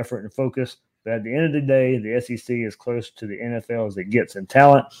play with effort and focus. But at the end of the day, the SEC is close to the NFL as it gets in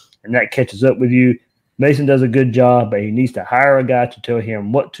talent, and that catches up with you. Mason does a good job, but he needs to hire a guy to tell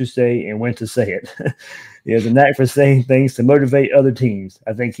him what to say and when to say it. He has a knack for saying things to motivate other teams.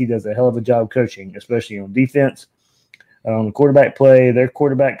 I think he does a hell of a job coaching, especially on defense. On the quarterback play, their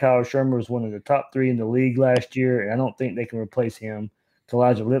quarterback, Kyle Sherman, was one of the top 3 in the league last year, and I don't think they can replace him.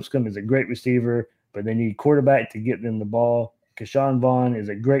 Kalijah Lipscomb is a great receiver, but they need quarterback to get them the ball. Keyshawn Vaughn is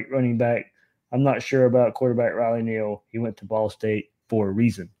a great running back. I'm not sure about quarterback Riley Neal. He went to Ball State for a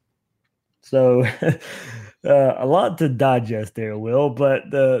reason. So a lot to digest there, Will, but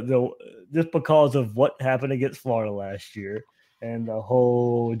the just because of what happened against Florida last year. And the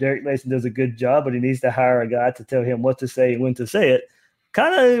whole Derek Mason does a good job, but he needs to hire a guy to tell him what to say and when to say it.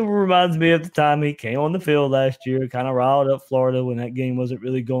 Kind of reminds me of the time he came on the field last year, kind of riled up Florida when that game wasn't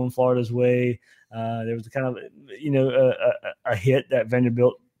really going Florida's way. There was a kind of, a hit that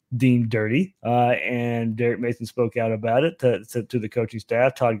Vanderbilt deemed dirty, and Derek Mason spoke out about it to the coaching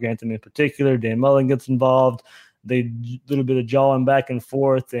staff, Todd Grantham in particular. Dan Mullen gets involved. They little bit of jawing back and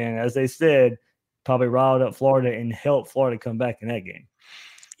forth, and as they said, probably riled up Florida and helped Florida come back in that game.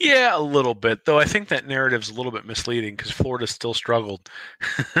 Yeah, a little bit, though I think that narrative's a little bit misleading because Florida still struggled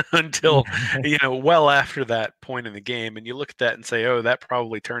until, well after that point in the game. And you look at that and say, oh, that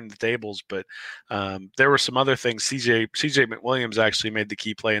probably turned the tables. But there were some other things. CJ McWilliams actually made the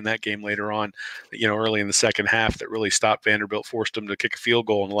key play in that game later on, early in the second half that really stopped Vanderbilt, forced them to kick a field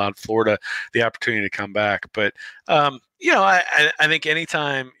goal and allowed Florida the opportunity to come back. But, I think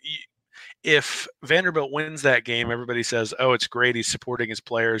anytime if Vanderbilt wins that game, everybody says, oh, it's great. He's supporting his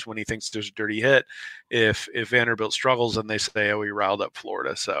players when he thinks there's a dirty hit. If Vanderbilt struggles, then they say, oh, he riled up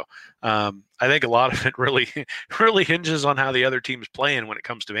Florida. So I think a lot of it really hinges on how the other team's playing when it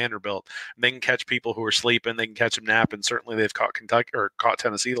comes to Vanderbilt. They can catch people who are sleeping. They can catch them napping. Certainly they've caught Kentucky or caught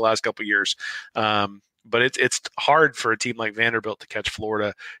Tennessee the last couple of years. But it's hard for a team like Vanderbilt to catch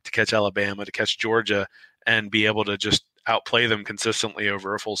Florida, to catch Alabama, to catch Georgia, and be able to just outplay them consistently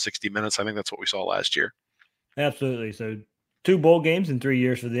over a full 60 minutes. I think that's what we saw last year. Absolutely. So 2 bowl games in 3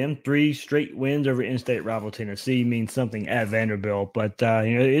 years for them, 3 straight wins over in-state rival Tennessee means something at Vanderbilt. But,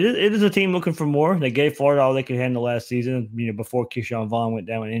 it is a team looking for more. They gave Florida all they could handle last season, before Keyshawn Vaughn went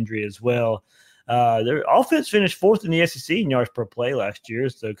down with injury as well. Their offense finished 4th in the SEC in yards per play last year,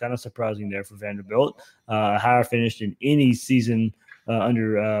 so kind of surprising there for Vanderbilt. Higher finished in any season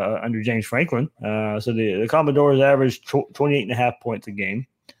under James Franklin. So the Commodores averaged 28.5 points a game.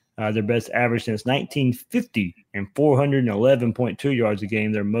 Their best average since 1950 and 411.2 yards a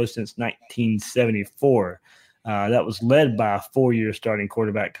game. Their most since 1974. That was led by a 4-year starting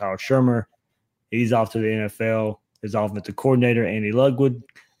quarterback, Kyle Shermer. He's off to the NFL. His offensive coordinator, Andy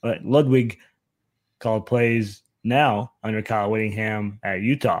Ludwig, called plays now under Kyle Whittingham at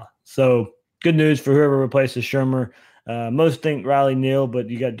Utah. So good news for whoever replaces Shermer. Most think Riley Neal, but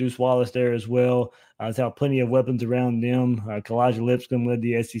you got Deuce Wallace there as well. It's how plenty of weapons around them. Kalijah Lipscomb led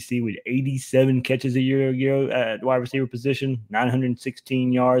the SEC with 87 catches a year ago at wide receiver position,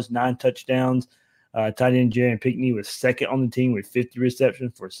 916 yards, 9 touchdowns. Tight end Jaron Pinckney was second on the team with 50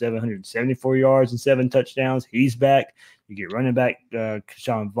 receptions for 774 yards and 7 touchdowns. He's back. You get running back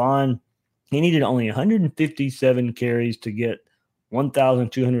Keyshawn Vaughn. He needed only 157 carries to get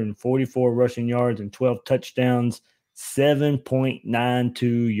 1,244 rushing yards and 12 touchdowns.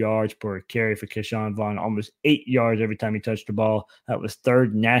 7.92 yards per carry for Keyshawn Vaughn, almost 8 yards every time he touched the ball. That was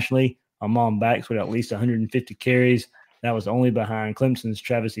 3rd nationally among backs with at least 150 carries. That was only behind Clemson's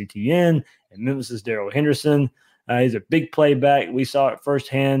Travis Etienne and Memphis's Darrell Henderson. He's a big play back. We saw it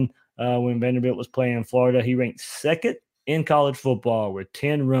firsthand when Vanderbilt was playing Florida. He ranked 2nd in college football with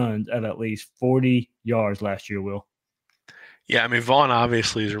 10 runs of at least 40 yards last year, Will. Yeah, I mean, Vaughn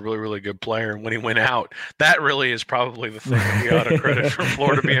obviously is a really, really good player. And when he went out, that really is probably the thing that we ought to credit for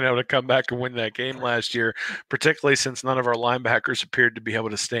Florida being able to come back and win that game last year, particularly since none of our linebackers appeared to be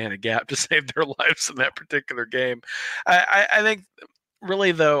able to stay in a gap to save their lives in that particular game. I think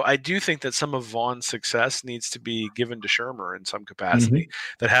really, though, I do think that some of Vaughn's success needs to be given to Shermer in some capacity.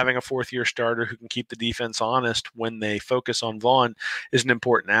 That having a 4th-year starter who can keep the defense honest when they focus on Vaughn is an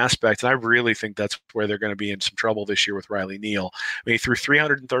important aspect. And I really think that's where they're going to be in some trouble this year with Riley Neal. I mean, he threw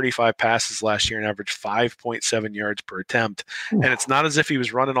 335 passes last year and averaged 5.7 yards per attempt. And it's not as if he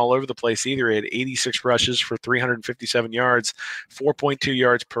was running all over the place either. He had 86 rushes for 357 yards. 4.2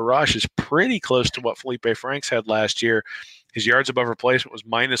 yards per rush is pretty close to what Felipe Franks had last year. His yards above replacement was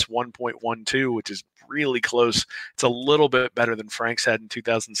minus 1.12, which is really close. It's a little bit better than Franks had in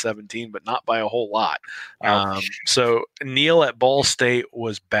 2017, but not by a whole lot. So Neal at Ball State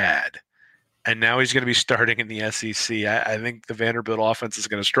was bad. And now he's going to be starting in the SEC. I think the Vanderbilt offense is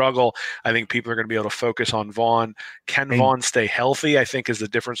going to struggle. I think people are going to be able to focus on Vaughn. Can Vaughn stay healthy? I think is the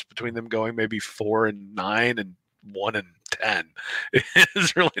difference between them going maybe 4-9 and 1-10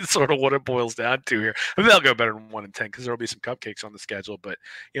 is really sort of what it boils down to here. I mean, they'll go better than 1-10 because there'll be some cupcakes on the schedule. But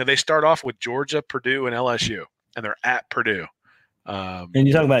they start off with Georgia, Purdue, and LSU, and they're at Purdue. And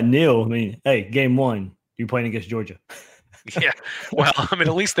you talk about Neal. I mean, hey, game 1, you're playing against Georgia. Yeah, well, I mean,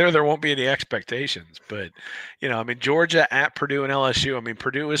 at least there won't be any expectations. But, I mean, Georgia at Purdue and LSU. I mean,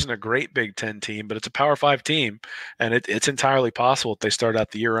 Purdue isn't a great Big Ten team, but it's a Power 5 team, and it's entirely possible if they start out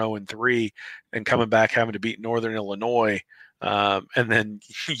the year 0-3 and coming back having to beat Northern Illinois and then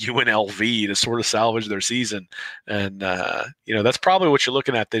UNLV to sort of salvage their season. And that's probably what you're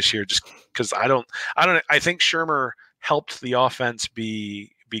looking at this year. Just because I think Shurmur helped the offense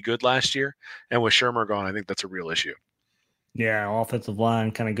be good last year, and with Shurmur gone, I think that's a real issue. Yeah, offensive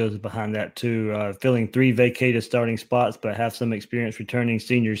line kind of goes behind that too. Filling 3 vacated starting spots, but have some experience returning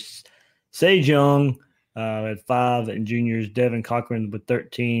seniors. Sage Young at 5, and juniors Devin Cochran with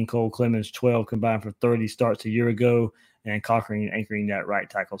 13, Cole Clemens 12, combined for 30 starts a year ago, and Cochran anchoring that right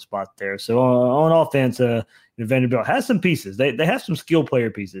tackle spot there. So on offense, Vanderbilt has some pieces. They have some skill player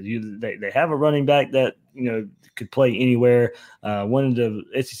pieces. They have a running back that could play anywhere. One of the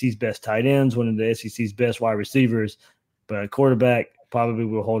SEC's best tight ends, one of the SEC's best wide receivers. But quarterback probably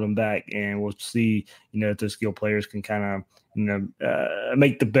will hold them back, and we'll see, if the skill players can kind of,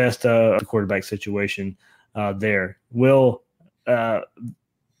 make the best of the quarterback situation there. Will,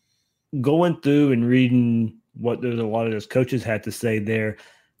 going through and reading what there's a lot of those coaches had to say there,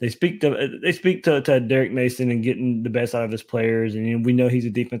 they speak to Derek Mason and getting the best out of his players, and we know he's a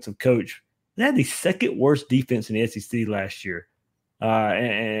defensive coach. They had the second worst defense in the SEC last year.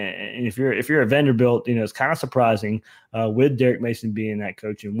 And if you're a Vanderbilt, it's kind of surprising with Derek Mason being that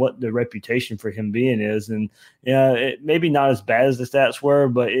coach and what the reputation for him being is. And it maybe not as bad as the stats were,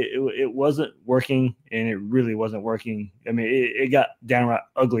 but it wasn't working, and it really wasn't working. I mean, it got downright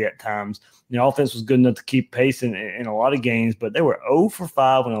ugly at times. The offense was good enough to keep pace in a lot of games, but they were 0 for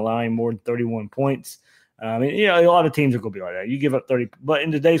 5 when allowing more than 31 points. A lot of teams are going to be like that. You give up 30, but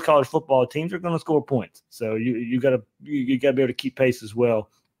in today's college football, teams are going to score points. So you got to be able to keep pace as well.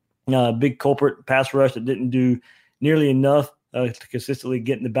 Big culprit pass rush that didn't do nearly enough to consistently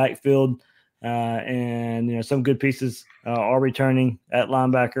get in the backfield. And some good pieces are returning at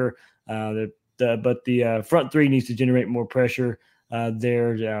linebacker. But the front three needs to generate more pressure.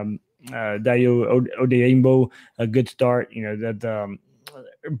 There, Dayo Odeyingbo, a good start.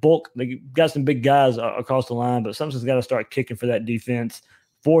 Bulk, they got some big guys across the line, but something's got to start kicking for that defense.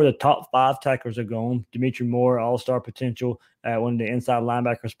 4 of the top 5 tacklers are gone. Dimitri Moore, all-star potential at one of the inside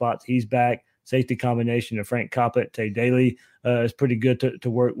linebacker spots. He's back. Safety combination of Frank Coppett, Tay Daly is pretty good to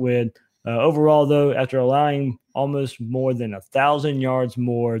work with. Overall, though, after allowing almost more than 1,000 yards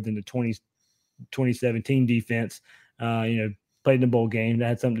more than the 2017 defense, played in the bowl game. That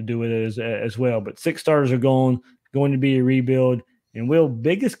had something to do with it as well. But 6 starters are gone, going to be a rebuild. And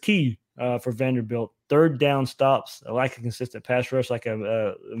biggest key for Vanderbilt, third down stops, a lack of consistent pass rush, like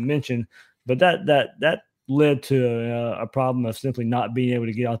I mentioned. But that led to a problem of simply not being able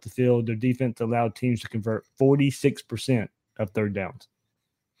to get out the field. Their defense allowed teams to convert 46% of third downs.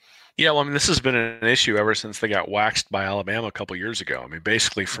 Yeah, well, this has been an issue ever since they got waxed by Alabama a couple years ago.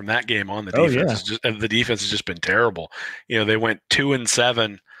 Basically from that game on, the defense has just been terrible. They went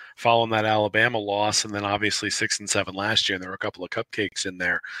 2-7 following that Alabama loss, and then obviously 6-7 last year, and there were a couple of cupcakes in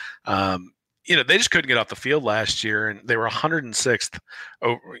there. They just couldn't get off the field last year, and they were 106th,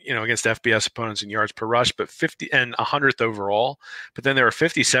 against FBS opponents in yards per rush, but 50 and 100th overall. But then they were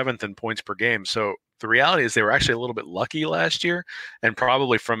 57th in points per game. So the reality is they were actually a little bit lucky last year, and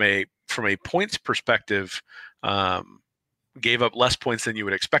probably from a points perspective, gave up less points than you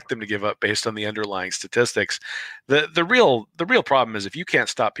would expect them to give up based on the underlying statistics. The real problem is if you can't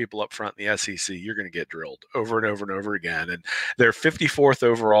stop people up front in the SEC, you're going to get drilled over and over and over again. And they're 54th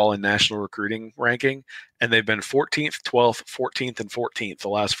overall in national recruiting ranking, and they've been 14th, 12th, 14th, and 14th the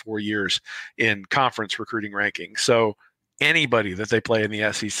last 4 years in conference recruiting ranking. So anybody that they play in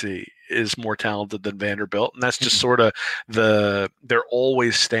the SEC is more talented than Vanderbilt, and that's just sort of they're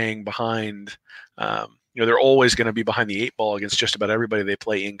always staying behind. They're always going to be behind the 8 ball against just about everybody they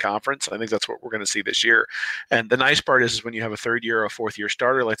play in conference. I think that's what we're going to see this year. And the nice part is when you have a 3rd-year or a 4th-year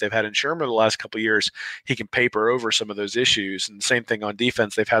starter like they've had in Shurmur the last couple of years, he can paper over some of those issues. And the same thing on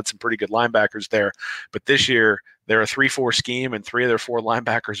defense. They've had some pretty good linebackers there. But this year, they're a 3-4 scheme, and 3 of their 4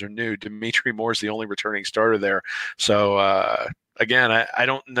 linebackers are new. Dimitri Moore's the only returning starter there. So, again, I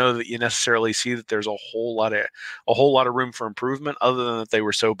don't know that you necessarily see that there's a whole lot of room for improvement, other than that they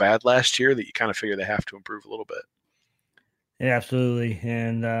were so bad last year that you kind of figure they have to improve a little bit. Yeah, absolutely.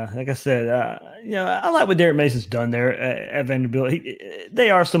 And like I said, I like what Derek Mason's done there at Vanderbilt. They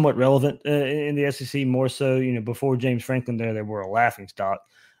are somewhat relevant in the SEC, more so. Before James Franklin they were a laughingstock.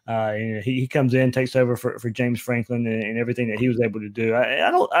 He comes in, takes over for James Franklin and everything that he was able to do. I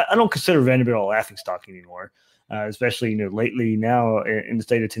don't consider Vanderbilt a laughingstock anymore. Especially lately now in the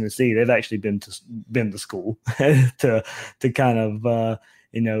state of Tennessee, they've actually been to school to kind of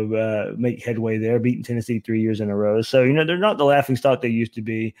make headway there, beating Tennessee 3 years in a row. So they're not the laughingstock they used to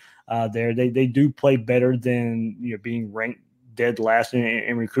be. They do play better than being ranked dead last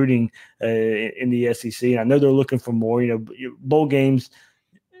in recruiting in the SEC. And I know they're looking for more. Bowl games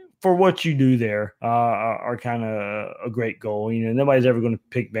for what you do there are kind of a great goal. Nobody's ever going to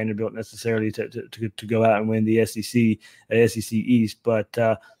pick Vanderbilt necessarily to go out and win the SEC East, but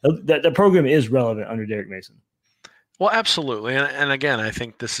the program is relevant under Derek Mason. Well, absolutely. And again, I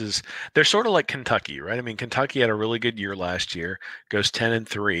think they're sort of like Kentucky, right? I mean, Kentucky had a really good year last year, goes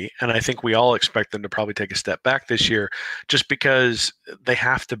 10-3. And I think we all expect them to probably take a step back this year just because they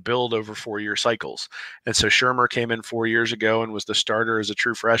have to build over 4-year cycles. And so Shermer came in 4 years ago and was the starter as a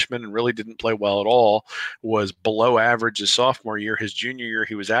true freshman and really didn't play well at all, was below average his sophomore year. His junior year,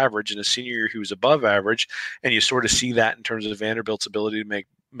 he was average, and his senior year, he was above average. And you sort of see that in terms of Vanderbilt's ability to make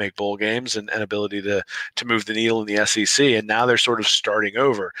bowl games and ability to move the needle in the SEC. And now they're sort of starting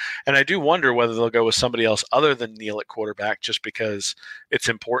over. And I do wonder whether they'll go with somebody else other than Neal at quarterback, just because it's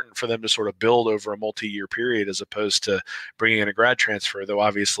important for them to sort of build over a multi-year period as opposed to bringing in a grad transfer, though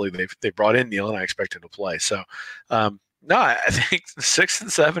obviously they brought in Neal and I expect him to play. So, no, I think 6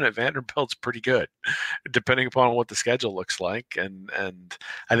 and 7 at Vanderbilt's pretty good, depending upon what the schedule looks like. And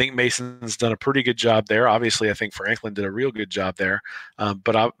I think Mason's done a pretty good job there. Obviously, I think Franklin did a real good job there.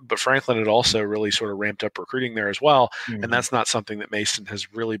 But Franklin had also really sort of ramped up recruiting there as well. Mm-hmm. And that's not something that Mason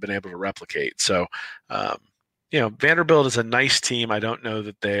has really been able to replicate. So, Vanderbilt is a nice team. I don't know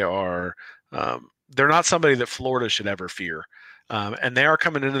that they are they're not somebody that Florida should ever fear. And they are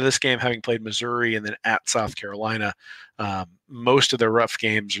coming into this game having played Missouri and then at South Carolina. Most of their rough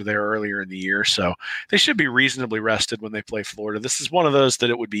games are there earlier in the year, so they should be reasonably rested when they play Florida. This is one of those that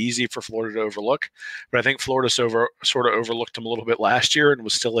it would be easy for Florida to overlook, but I think Florida sort of overlooked them a little bit last year and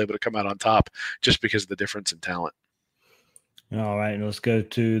was still able to come out on top just because of the difference in talent. All right, let's go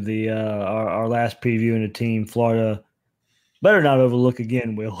to the our last preview in the team, Florida. Better not overlook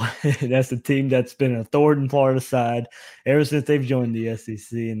again, Will. That's the team that's been a thorn in Florida's side ever since they've joined the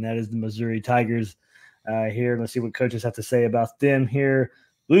SEC, and that is the Missouri Tigers. Here, let's see what coaches have to say about them here.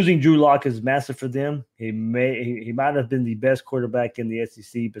 Losing Drew Lock is massive for them. He might have been the best quarterback in the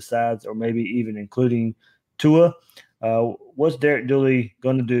SEC besides, or maybe even including Tua. What's Derek Dooley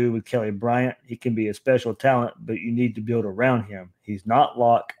going to do with Kelly Bryant? He can be a special talent, but you need to build around him. He's not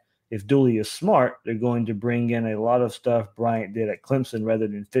Lock. If Dooley is smart, they're going to bring in a lot of stuff Bryant did at Clemson rather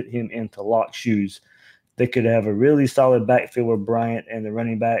than fit him into Lock's shoes. They could have a really solid backfield with Bryant and the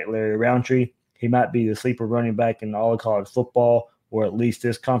running back, Larry Roundtree. He might be the sleeper running back in all of college football, or at least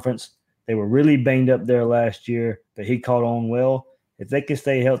this conference. They were really banged up there last year, but he caught on well. If they can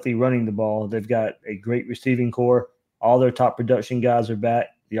stay healthy running the ball, they've got a great receiving core. All their top production guys are back.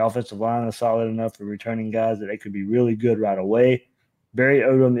 The offensive line is solid enough for returning guys that they could be really good right away. Barry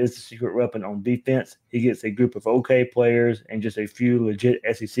Odom is the secret weapon on defense. He gets a group of okay players and just a few legit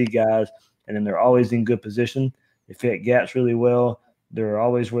SEC guys, and then they're always in good position. They fit gaps really well. They're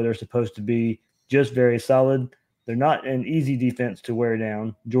always where they're supposed to be, just very solid. They're not an easy defense to wear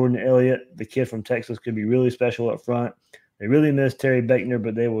down. Jordan Elliott, the kid from Texas, could be really special up front. They really miss Terry Beckner,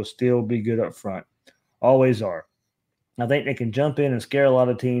 but they will still be good up front. Always are. I think they can jump in and scare a lot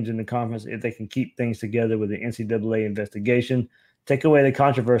of teams in the conference if they can keep things together with the NCAA investigation. Take away the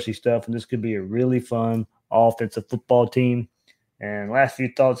controversy stuff, and this could be a really fun offensive football team. And last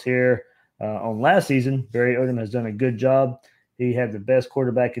few thoughts here. On last season, Barry Odom has done a good job. He had the best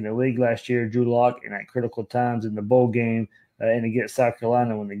quarterback in the league last year, Drew Lock, and at critical times in the bowl game and against South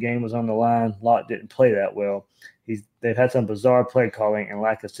Carolina when the game was on the line, Lock didn't play that well. They've had some bizarre play calling and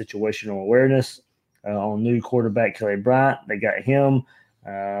lack of situational awareness. On new quarterback Kelly Bryant, they got him.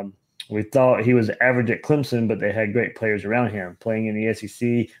 We thought he was average at Clemson, but they had great players around him. Playing in the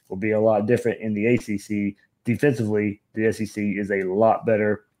SEC will be a lot different in the ACC. Defensively, the SEC is a lot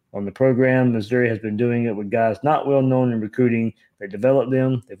better on the program. Missouri has been doing it with guys not well known in recruiting. They developed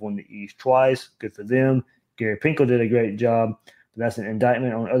them. They've won the East twice. Good for them. Gary Pinkel did a great job. But that's an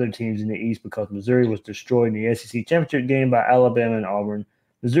indictment on other teams in the East because Missouri was destroyed in the SEC championship game by Alabama and Auburn.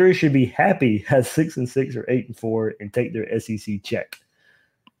 Missouri should be happy at 6-6 or 8-4 and take their SEC check.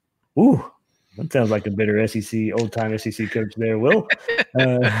 Ooh, that sounds like a bitter old-time SEC coach there, Will.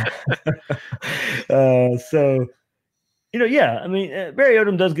 Barry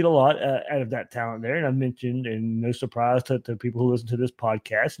Odom does get a lot out of that talent there, and I've mentioned, and no surprise to people who listen to this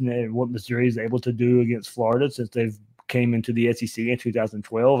podcast, and what Missouri is able to do against Florida since they've came into the SEC in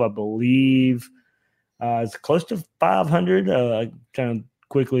 2012. I believe it's close to 500. Kind of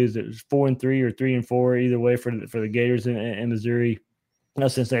quickly, is it 4-3 or 3-4 either way for the Gators in Missouri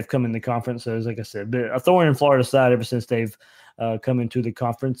since they've come in the conference. So, like I said, a thorn in Florida's side ever since they've come into the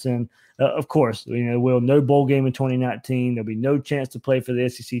conference. And of course, we'll no bowl game in 2019. There'll be no chance to play for the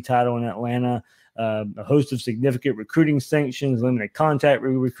SEC title in Atlanta. a host of significant recruiting sanctions, limited contact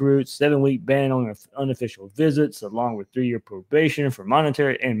with recruits, 7-week ban on unofficial visits, along with 3-year probation for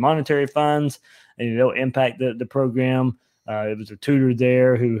monetary fines, and it'll impact the program. It was a tutor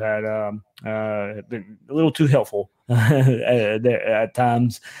there who had been a little too helpful at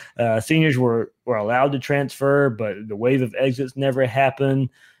times. Seniors were allowed to transfer, but the wave of exits never happened.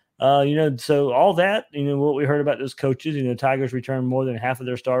 So all that, what we heard about those coaches, Tigers returned more than half of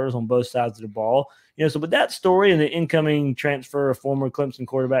their starters on both sides of the ball. So with that story and the incoming transfer of former Clemson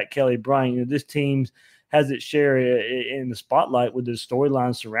quarterback Kelly Bryant, this team has its share in the spotlight with the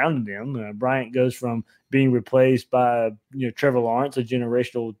storyline surrounding them. Bryant goes from being replaced by Trevor Lawrence, a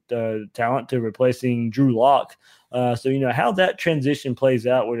generational talent, to replacing Drew Lock. So how that transition plays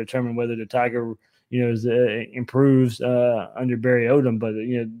out will determine whether the Tiger improves under Barry Odom, but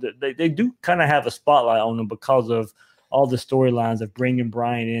they do kind of have a spotlight on them because of all the storylines of bringing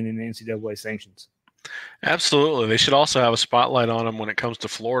Bryant in the NCAA sanctions. Absolutely. They should also have a spotlight on them when it comes to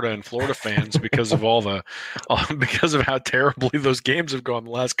Florida and Florida fans because of because of how terribly those games have gone the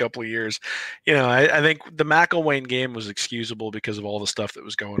last couple of years. I think the McElwain game was excusable because of all the stuff that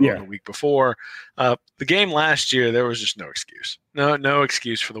was going on the week before. The game last year, there was just no excuse. No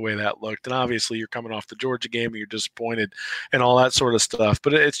excuse for the way that looked. And obviously you're coming off the Georgia game and you're disappointed and all that sort of stuff,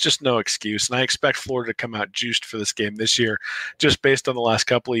 but it's just no excuse. And I expect Florida to come out juiced for this game this year, just based on the last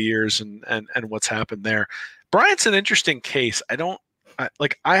couple of years and what's happened there. Bryant's an interesting case.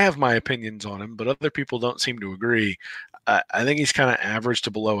 I have my opinions on him, but other people don't seem to agree. I think he's kind of average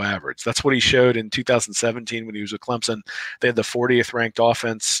to below average. That's what he showed in 2017 when he was with Clemson. They had the 40th ranked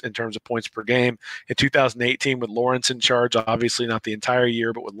offense in terms of points per game. In 2018, with Lawrence in charge, obviously not the entire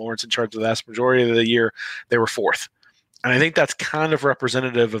year, but with Lawrence in charge the vast majority of the year, they were 4th. And I think that's kind of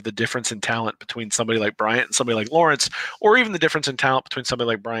representative of the difference in talent between somebody like Bryant and somebody like Lawrence, or even the difference in talent between somebody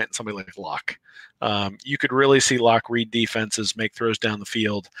like Bryant and somebody like Locke. You could really see Locke read defenses, make throws down the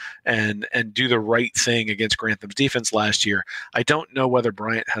field, and do the right thing against Grantham's defense last year. I don't know whether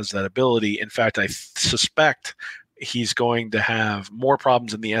Bryant has that ability. In fact, I suspect he's going to have more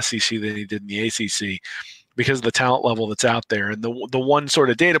problems in the SEC than he did in the ACC, because of the talent level that's out there. And the one sort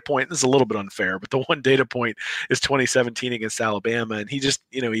of data point, this is a little bit unfair, but the one data point is 2017 against Alabama. And he just,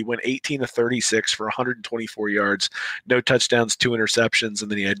 he went 18 to 36 for 124 yards, no touchdowns, 2 interceptions. And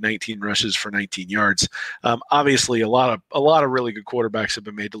then he had 19 rushes for 19 yards. Obviously a lot of really good quarterbacks have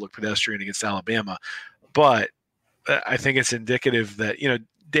been made to look pedestrian against Alabama, but I think it's indicative that,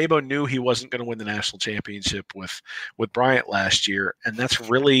 Dabo knew he wasn't going to win the national championship with Bryant last year. And that's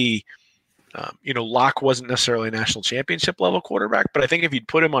really, Locke wasn't necessarily a national championship level quarterback, but I think if you'd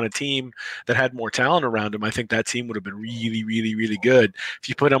put him on a team that had more talent around him, I think that team would have been really, really, really good. If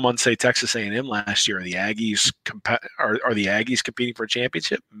you put him on, say, Texas A&M last year, are the Aggies competing for a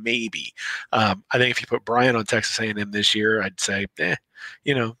championship? Maybe. I think if you put Bryant on Texas A&M this year, I'd say,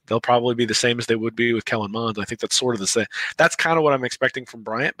 they'll probably be the same as they would be with Kellen Mond. I think that's sort of the same. That's kind of what I'm expecting from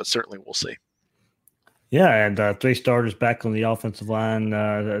Bryant, but certainly we'll see. Yeah, and 3 starters back on the offensive line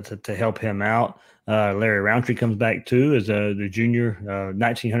to help him out. Larry Roundtree comes back too as the junior,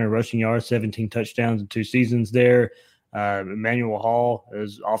 1,900 rushing yards, 17 touchdowns in 2 seasons there. Emmanuel Hall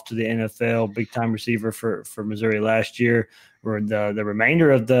is off to the NFL, big-time receiver for Missouri last year. Where the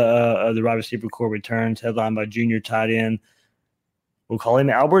remainder of the wide receiver core returns, headlined by junior tight end. We'll call him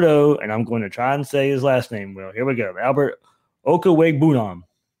Albert O, and I'm going to try and say his last name. Well, here we go. Albert Okwuegbunam.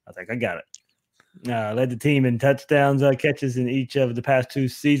 I think I got it. Led the team in touchdowns, catches in each of the past 2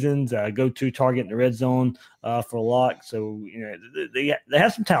 seasons. Go-to target in the red zone for Locke. So they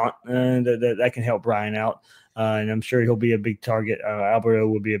have some talent that can help Bryant out, and I'm sure he'll be a big target. Alberto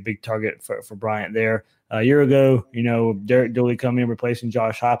will be a big target for Bryant there. A year ago, Derek Dooley coming in replacing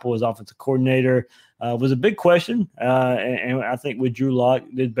Josh Heupel as offensive coordinator was a big question, and I think with Drew Lock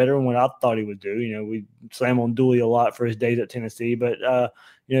did better than what I thought he would do. We slam on Dooley a lot for his days at Tennessee, but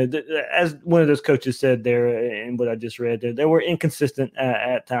as one of those coaches said there, and what I just read, they were inconsistent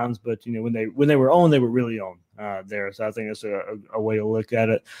at times, but when they were on, they were really on there. So I think that's a way to look at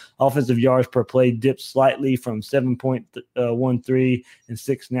it. Offensive yards per play dipped slightly from 7.13 and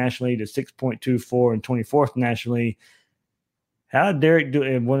 6th nationally to 6.24 and 24th nationally. How Derek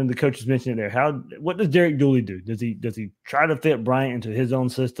Dooley, and one of the coaches mentioned it there, what does Derek Dooley do? Does he try to fit Bryant into his own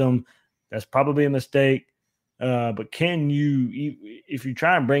system? That's probably a mistake. But can you, if you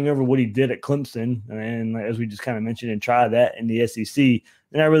try and bring over what he did at Clemson, and as we just kind of mentioned, and try that in the SEC,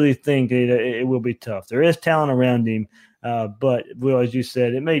 then I really think it will be tough. There is talent around him, but Will, as you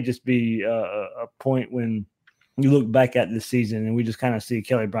said, it may just be a point when you look back at this season and we just kind of see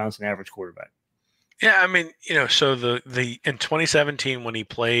Kelly Bryant's an average quarterback. Yeah, I mean, so the in 2017 when he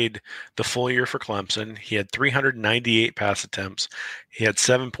played the full year for Clemson, he had 398 pass attempts. He had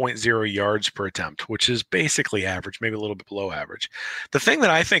 7.0 yards per attempt, which is basically average, maybe a little bit below average. The thing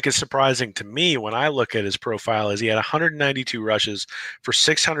that I think is surprising to me when I look at his profile is he had 192 rushes for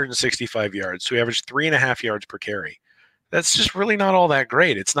 665 yards. So he averaged 3.5 yards per carry. That's just really not all that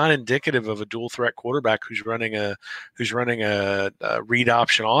great. It's not indicative of a dual threat quarterback who's running a read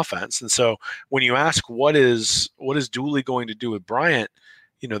option offense. And so when you ask what is Dooley going to do with Bryant,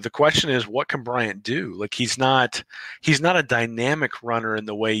 the question is, what can Bryant do? Like he's not a dynamic runner in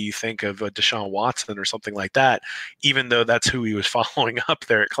the way you think of a Deshaun Watson or something like that, even though that's who he was following up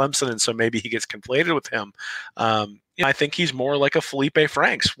there at Clemson. And so maybe he gets conflated with him. I think he's more like a Felipe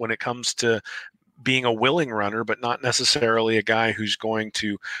Franks when it comes to being a willing runner, but not necessarily a guy who's going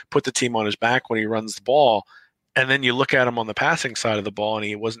to put the team on his back when he runs the ball. And then you look at him on the passing side of the ball, and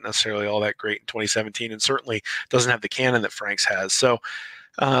he wasn't necessarily all that great in 2017, and certainly doesn't have the cannon that Franks has. So,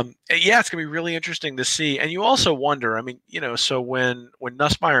 it's going to be really interesting to see. And you also wonder, I mean, so when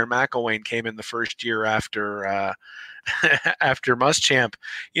Nussmeier and McElwain came in the first year after after Muschamp,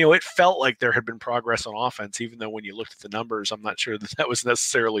 it felt like there had been progress on offense, even though when you looked at the numbers, I'm not sure that was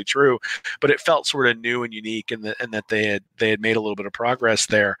necessarily true, but it felt sort of new and unique, and that they had made a little bit of progress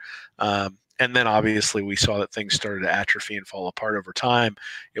there. And then obviously we saw that things started to atrophy and fall apart over time.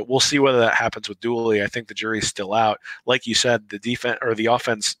 We'll see whether that happens with Dooley. I think the jury's still out. Like you said, the defense or the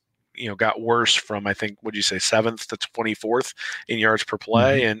offense, got worse from, I think, what'd you say, 7th to 24th in yards per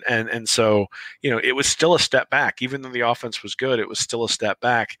play. Mm-hmm. And so, it was still a step back. Even though the offense was good, it was still a step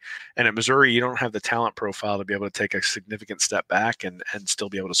back. And at Missouri, you don't have the talent profile to be able to take a significant step back and still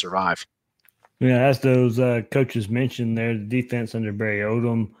be able to survive. Yeah, as those coaches mentioned there, the defense under Barry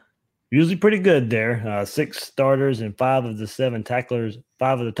Odom, usually pretty good there. 6 starters and 5 of the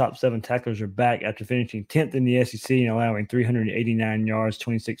top 7 tacklers are back after finishing 10th in the SEC and allowing 389 yards,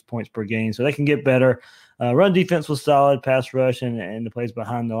 26 points per game. So they can get better. Run defense was solid. Pass rush and the plays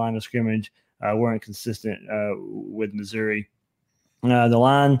behind the line of scrimmage weren't consistent with Missouri.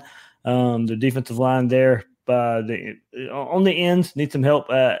 The defensive line there, on the ends, need some help.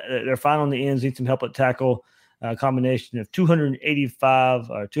 They're fine on the ends, need some help at tackle. A combination of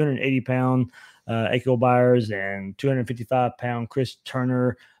 280-pound Akil Byers and 255-pound Chris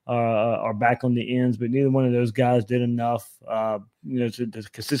Turner are back on the ends, but neither one of those guys did enough, to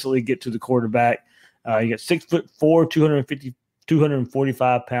consistently get to the quarterback. You got 6'4",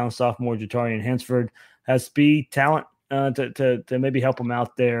 245-pound sophomore Jatarian Hansford has speed, talent to maybe help him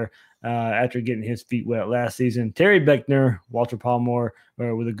out there. After getting his feet wet last season. Terry Beckner, Walter Palmer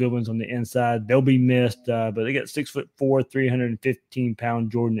were the good ones on the inside. They'll be missed, but they got 6'4",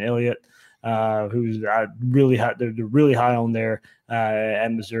 315-pound Jordan Elliott, who's really high. They're really high on there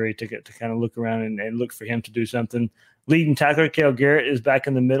at Missouri to kind of look around and look for him to do something. Leading tackler Cale Garrett is back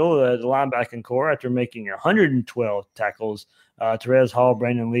in the middle of the linebacking core after making 112 tackles. Therese Hall,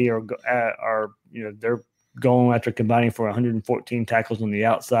 Brandon Lee are they're going after combining for 114 tackles on the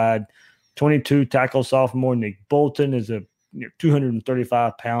outside. 22 tackles sophomore Nick Bolton is a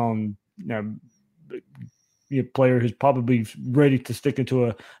 235-pound player who's probably ready to stick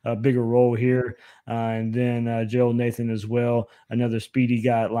into a bigger role here. And then Gerald Nathan as well, another speedy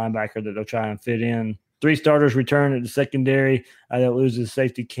guy at linebacker that they'll try and fit in. 3 starters return at the secondary. That loses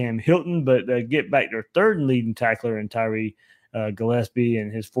safety Cam Hilton, but they get back their third leading tackler in Tyree Gillespie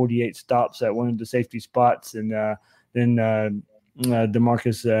and his 48 stops at one of the safety spots. And then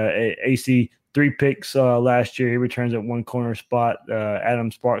DeMarcus AC, 3 picks last year. He returns at one corner spot.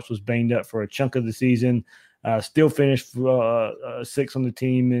 Adam Sparks was banged up for a chunk of the season. Still finished 6 on the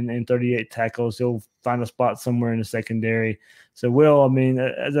team and 38 tackles. He'll find a spot somewhere in the secondary. So, Will, I mean,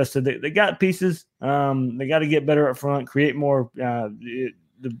 as I said, they got pieces. They got to get better up front, create more. I've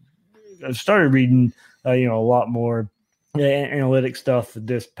started reading, a lot more analytic stuff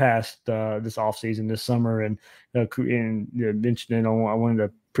this past this offseason, this summer, and mentioned it on one of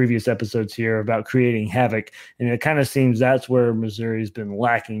the previous episodes here about creating havoc. And it kind of seems that's where Missouri's been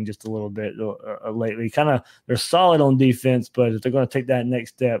lacking just a little bit lately. They're solid on defense, but if they're going to take that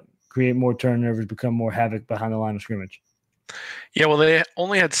next step, create more turnovers, become more havoc behind the line of scrimmage. Yeah, well, they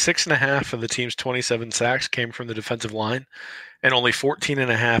only had 6.5 of the team's 27 sacks came from the defensive line. and only 14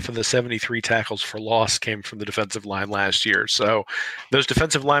 and a half of the 73 tackles for loss came from the defensive line last year. So those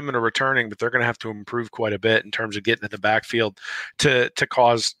defensive linemen are returning, but they're going to have to improve quite a bit in terms of getting in the backfield to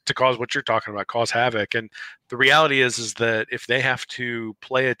cause what you're talking about, cause havoc. And the reality is that if they have to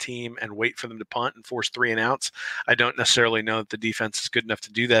play a team and wait for them to punt and force 3 and outs, I don't necessarily know that the defense is good enough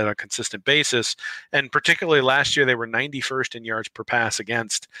to do that on a consistent basis. And particularly last year, they were 91st in yards per pass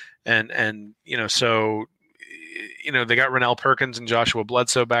against. And so they got Rennell Perkins and Joshua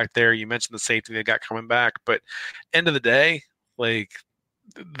Bledsoe back there. You mentioned the safety they got coming back. But end of the day, like,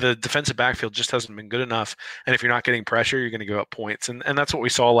 the defensive backfield just hasn't been good enough. And if you're not getting pressure, you're going to give up points. And that's what we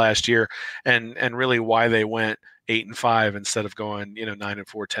saw last year, and really why they went 8-5 instead of going 9-4,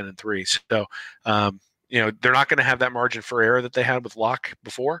 10-3. So they're not going to have that margin for error that they had with Locke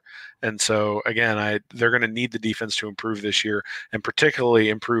before. And so again, they're going to need the defense to improve this year, and particularly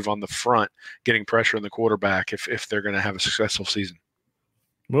improve on the front, getting pressure on the quarterback if they're going to have a successful season.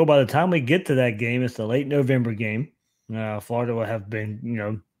 Well, by the time we get to that game, it's the late November game. Florida will have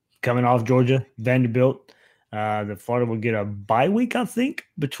been, coming off Georgia, Vanderbilt. The Florida will get a bye week, I think,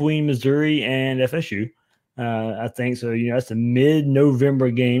 between Missouri and FSU. I think so. That's a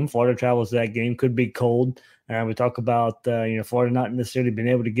mid-November game. Florida travels to that game. Could be cold. We talk about Florida not necessarily being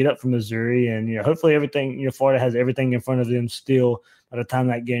able to get up from Missouri, and hopefully everything. Florida has everything in front of them still by the time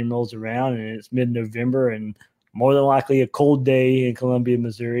that game rolls around, and it's mid-November, and more than likely a cold day in Columbia,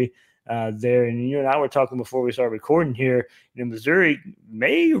 Missouri. There, and you and I were talking before we started recording here. Missouri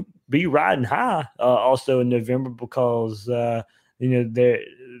may be riding high also in November because the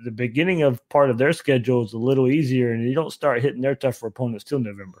beginning of part of their schedule is a little easier, and you don't start hitting their tougher opponents till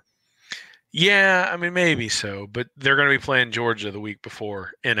November. Yeah, I mean, maybe so, but they're going to be playing Georgia the week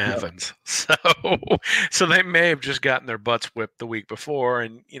before in Athens. So they may have just gotten their butts whipped the week before,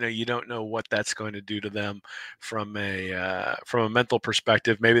 and you don't know what that's going to do to them from a mental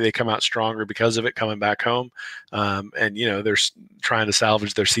perspective. Maybe they come out stronger because of it coming back home, and they're trying to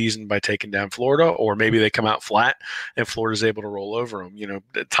salvage their season by taking down Florida, or maybe they come out flat and Florida's able to roll over them.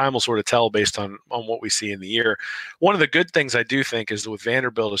 Time will sort of tell based on what we see in the year. One of the good things I do think is that with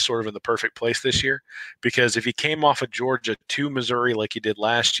Vanderbilt is sort of in the perfect place this year, because if he came off of Georgia to Missouri like he did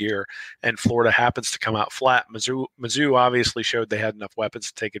last year and Florida happens to come out flat, Mizzou obviously showed they had enough weapons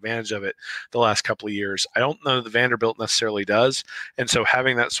to take advantage of it the last couple of years. I don't know that Vanderbilt necessarily does, and so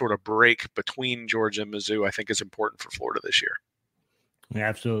having that sort of break between Georgia and Mizzou I think is important for Florida this year. Yeah,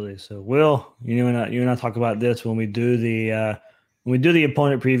 absolutely. So Will, you and I talk about this when we do the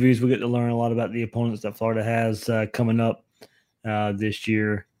opponent previews. We get to learn a lot about the opponents that Florida has coming up this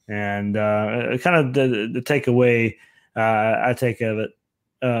year. And kind of the takeaway I take of it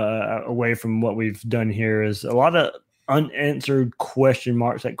away from what we've done here is a lot of unanswered question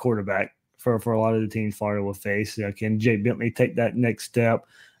marks at quarterback for a lot of the teams Florida will face. Can Jay Bentley take that next step?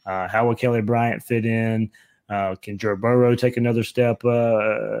 How will Kelly Bryant fit in? Can Joe Burrow take another step,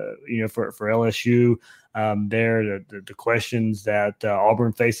 for LSU? The questions that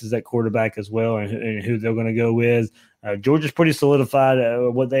Auburn faces at quarterback as well, and who they're going to go with. Georgia's pretty solidified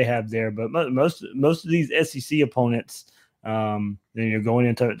what they have there, but most of these SEC opponents, going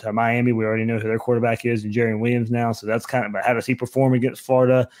into Miami, we already know who their quarterback is, and Jerry Williams now. So that's kind of how does he perform against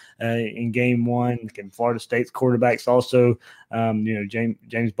Florida in game one? Can Florida State's quarterbacks also,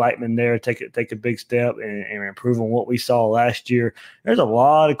 James Blackman there take a big step and improve on what we saw last year? There's a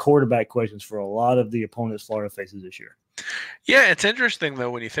lot of quarterback questions for a lot of the opponents Florida faces this year. Yeah, it's interesting,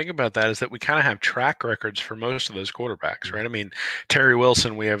 though, when you think about that, is that we kind of have track records for most of those quarterbacks, right? I mean, Terry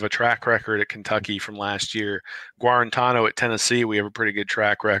Wilson, we have a track record at Kentucky from last year. Guarantano at Tennessee, we have a pretty good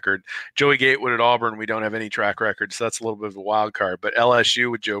track record. Joey Gatewood at Auburn, we don't have any track record, so that's a little bit of a wild card. But LSU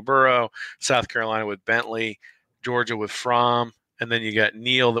with Joe Burrow, South Carolina with Bentley, Georgia with Fromm, and then you got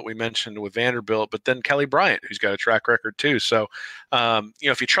Neal that we mentioned with Vanderbilt, but then Kelly Bryant, who's got a track record too. So,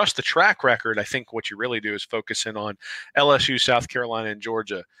 if you trust the track record, I think what you really do is focus in on LSU, South Carolina, and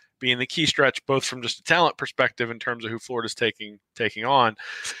Georgia being the key stretch, both from just a talent perspective in terms of who Florida's taking on,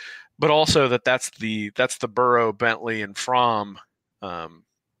 but also that's the Burrow, Bentley, and Fromm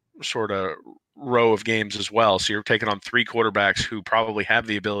sort of row of games as well. So you're taking on 3 quarterbacks who probably have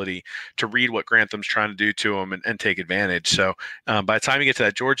the ability to read what Grantham's trying to do to them and take advantage. So by the time you get to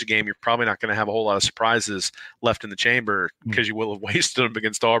that Georgia game, you're probably not going to have a whole lot of surprises left in the chamber because you will have wasted them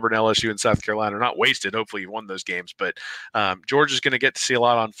against Auburn, LSU, and South Carolina. Not wasted. Hopefully you won those games. But Georgia's going to get to see a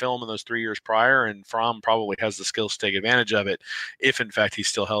lot on film in those 3 years prior, and Fromm probably has the skills to take advantage of it if, in fact, he's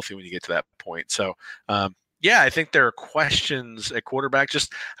still healthy when you get to that point. So, Yeah, I think there are questions at quarterback.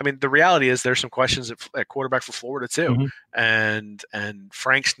 The reality is there's some questions at quarterback for Florida too, and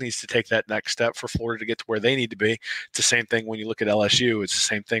Franks needs to take that next step for Florida to get to where they need to be. It's the same thing when you look at LSU. It's the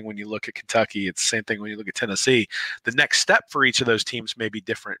same thing when you look at Kentucky. It's the same thing when you look at Tennessee. The next step for each of those teams may be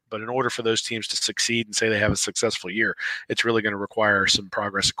different, but in order for those teams to succeed and say they have a successful year, it's really going to require some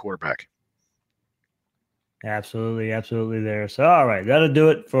progress at quarterback. Absolutely there. So, all right, that'll do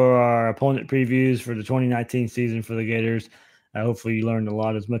it for our opponent previews for the 2019 season for the Gators. Hopefully you learned a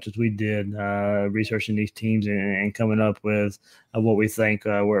lot as much as we did researching these teams and coming up with what we think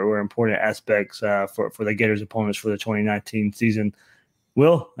were important aspects for the Gators opponents for the 2019 season.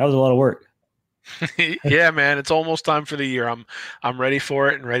 Will, that was a lot of work. Yeah, man, it's almost time for the year. I'm ready for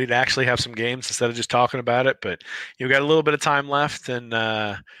it and ready to actually have some games instead of just talking about it. But you've got a little bit of time left, and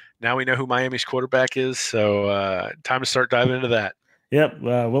now we know who Miami's quarterback is, so time to start diving into that. Yep.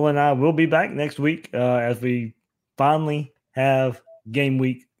 Will and I will be back next week as we finally have game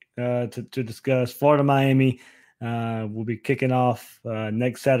week to discuss Florida-Miami. We'll be kicking off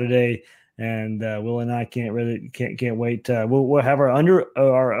next Saturday, and Will and I can't wait. We'll have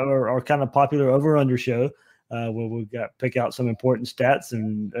our kind of popular over-under show. Where we've got pick out some important stats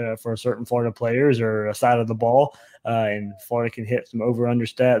and for certain Florida players or a side of the ball, and Florida can hit some over/under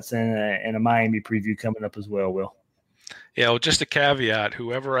stats and a Miami preview coming up as well. Will. Yeah, well, just a caveat: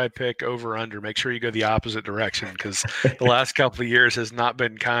 whoever I pick over/under, make sure you go the opposite direction because the last couple of years has not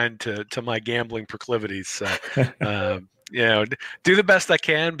been kind to my gambling proclivities. So, do the best I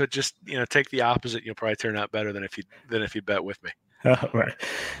can, but just take the opposite. You'll probably turn out better than if you bet with me. All right.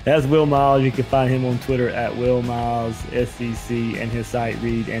 That's Will Miles. You can find him on Twitter at Will Miles SEC and his site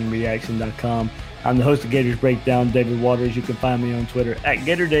readandreaction.com. I'm the host of Gators Breakdown, David Waters. You can find me on Twitter at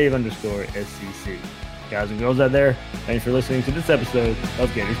GatorDave_SEC. Guys and girls out there, thanks for listening to this episode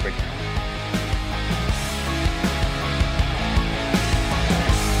of Gators Breakdown.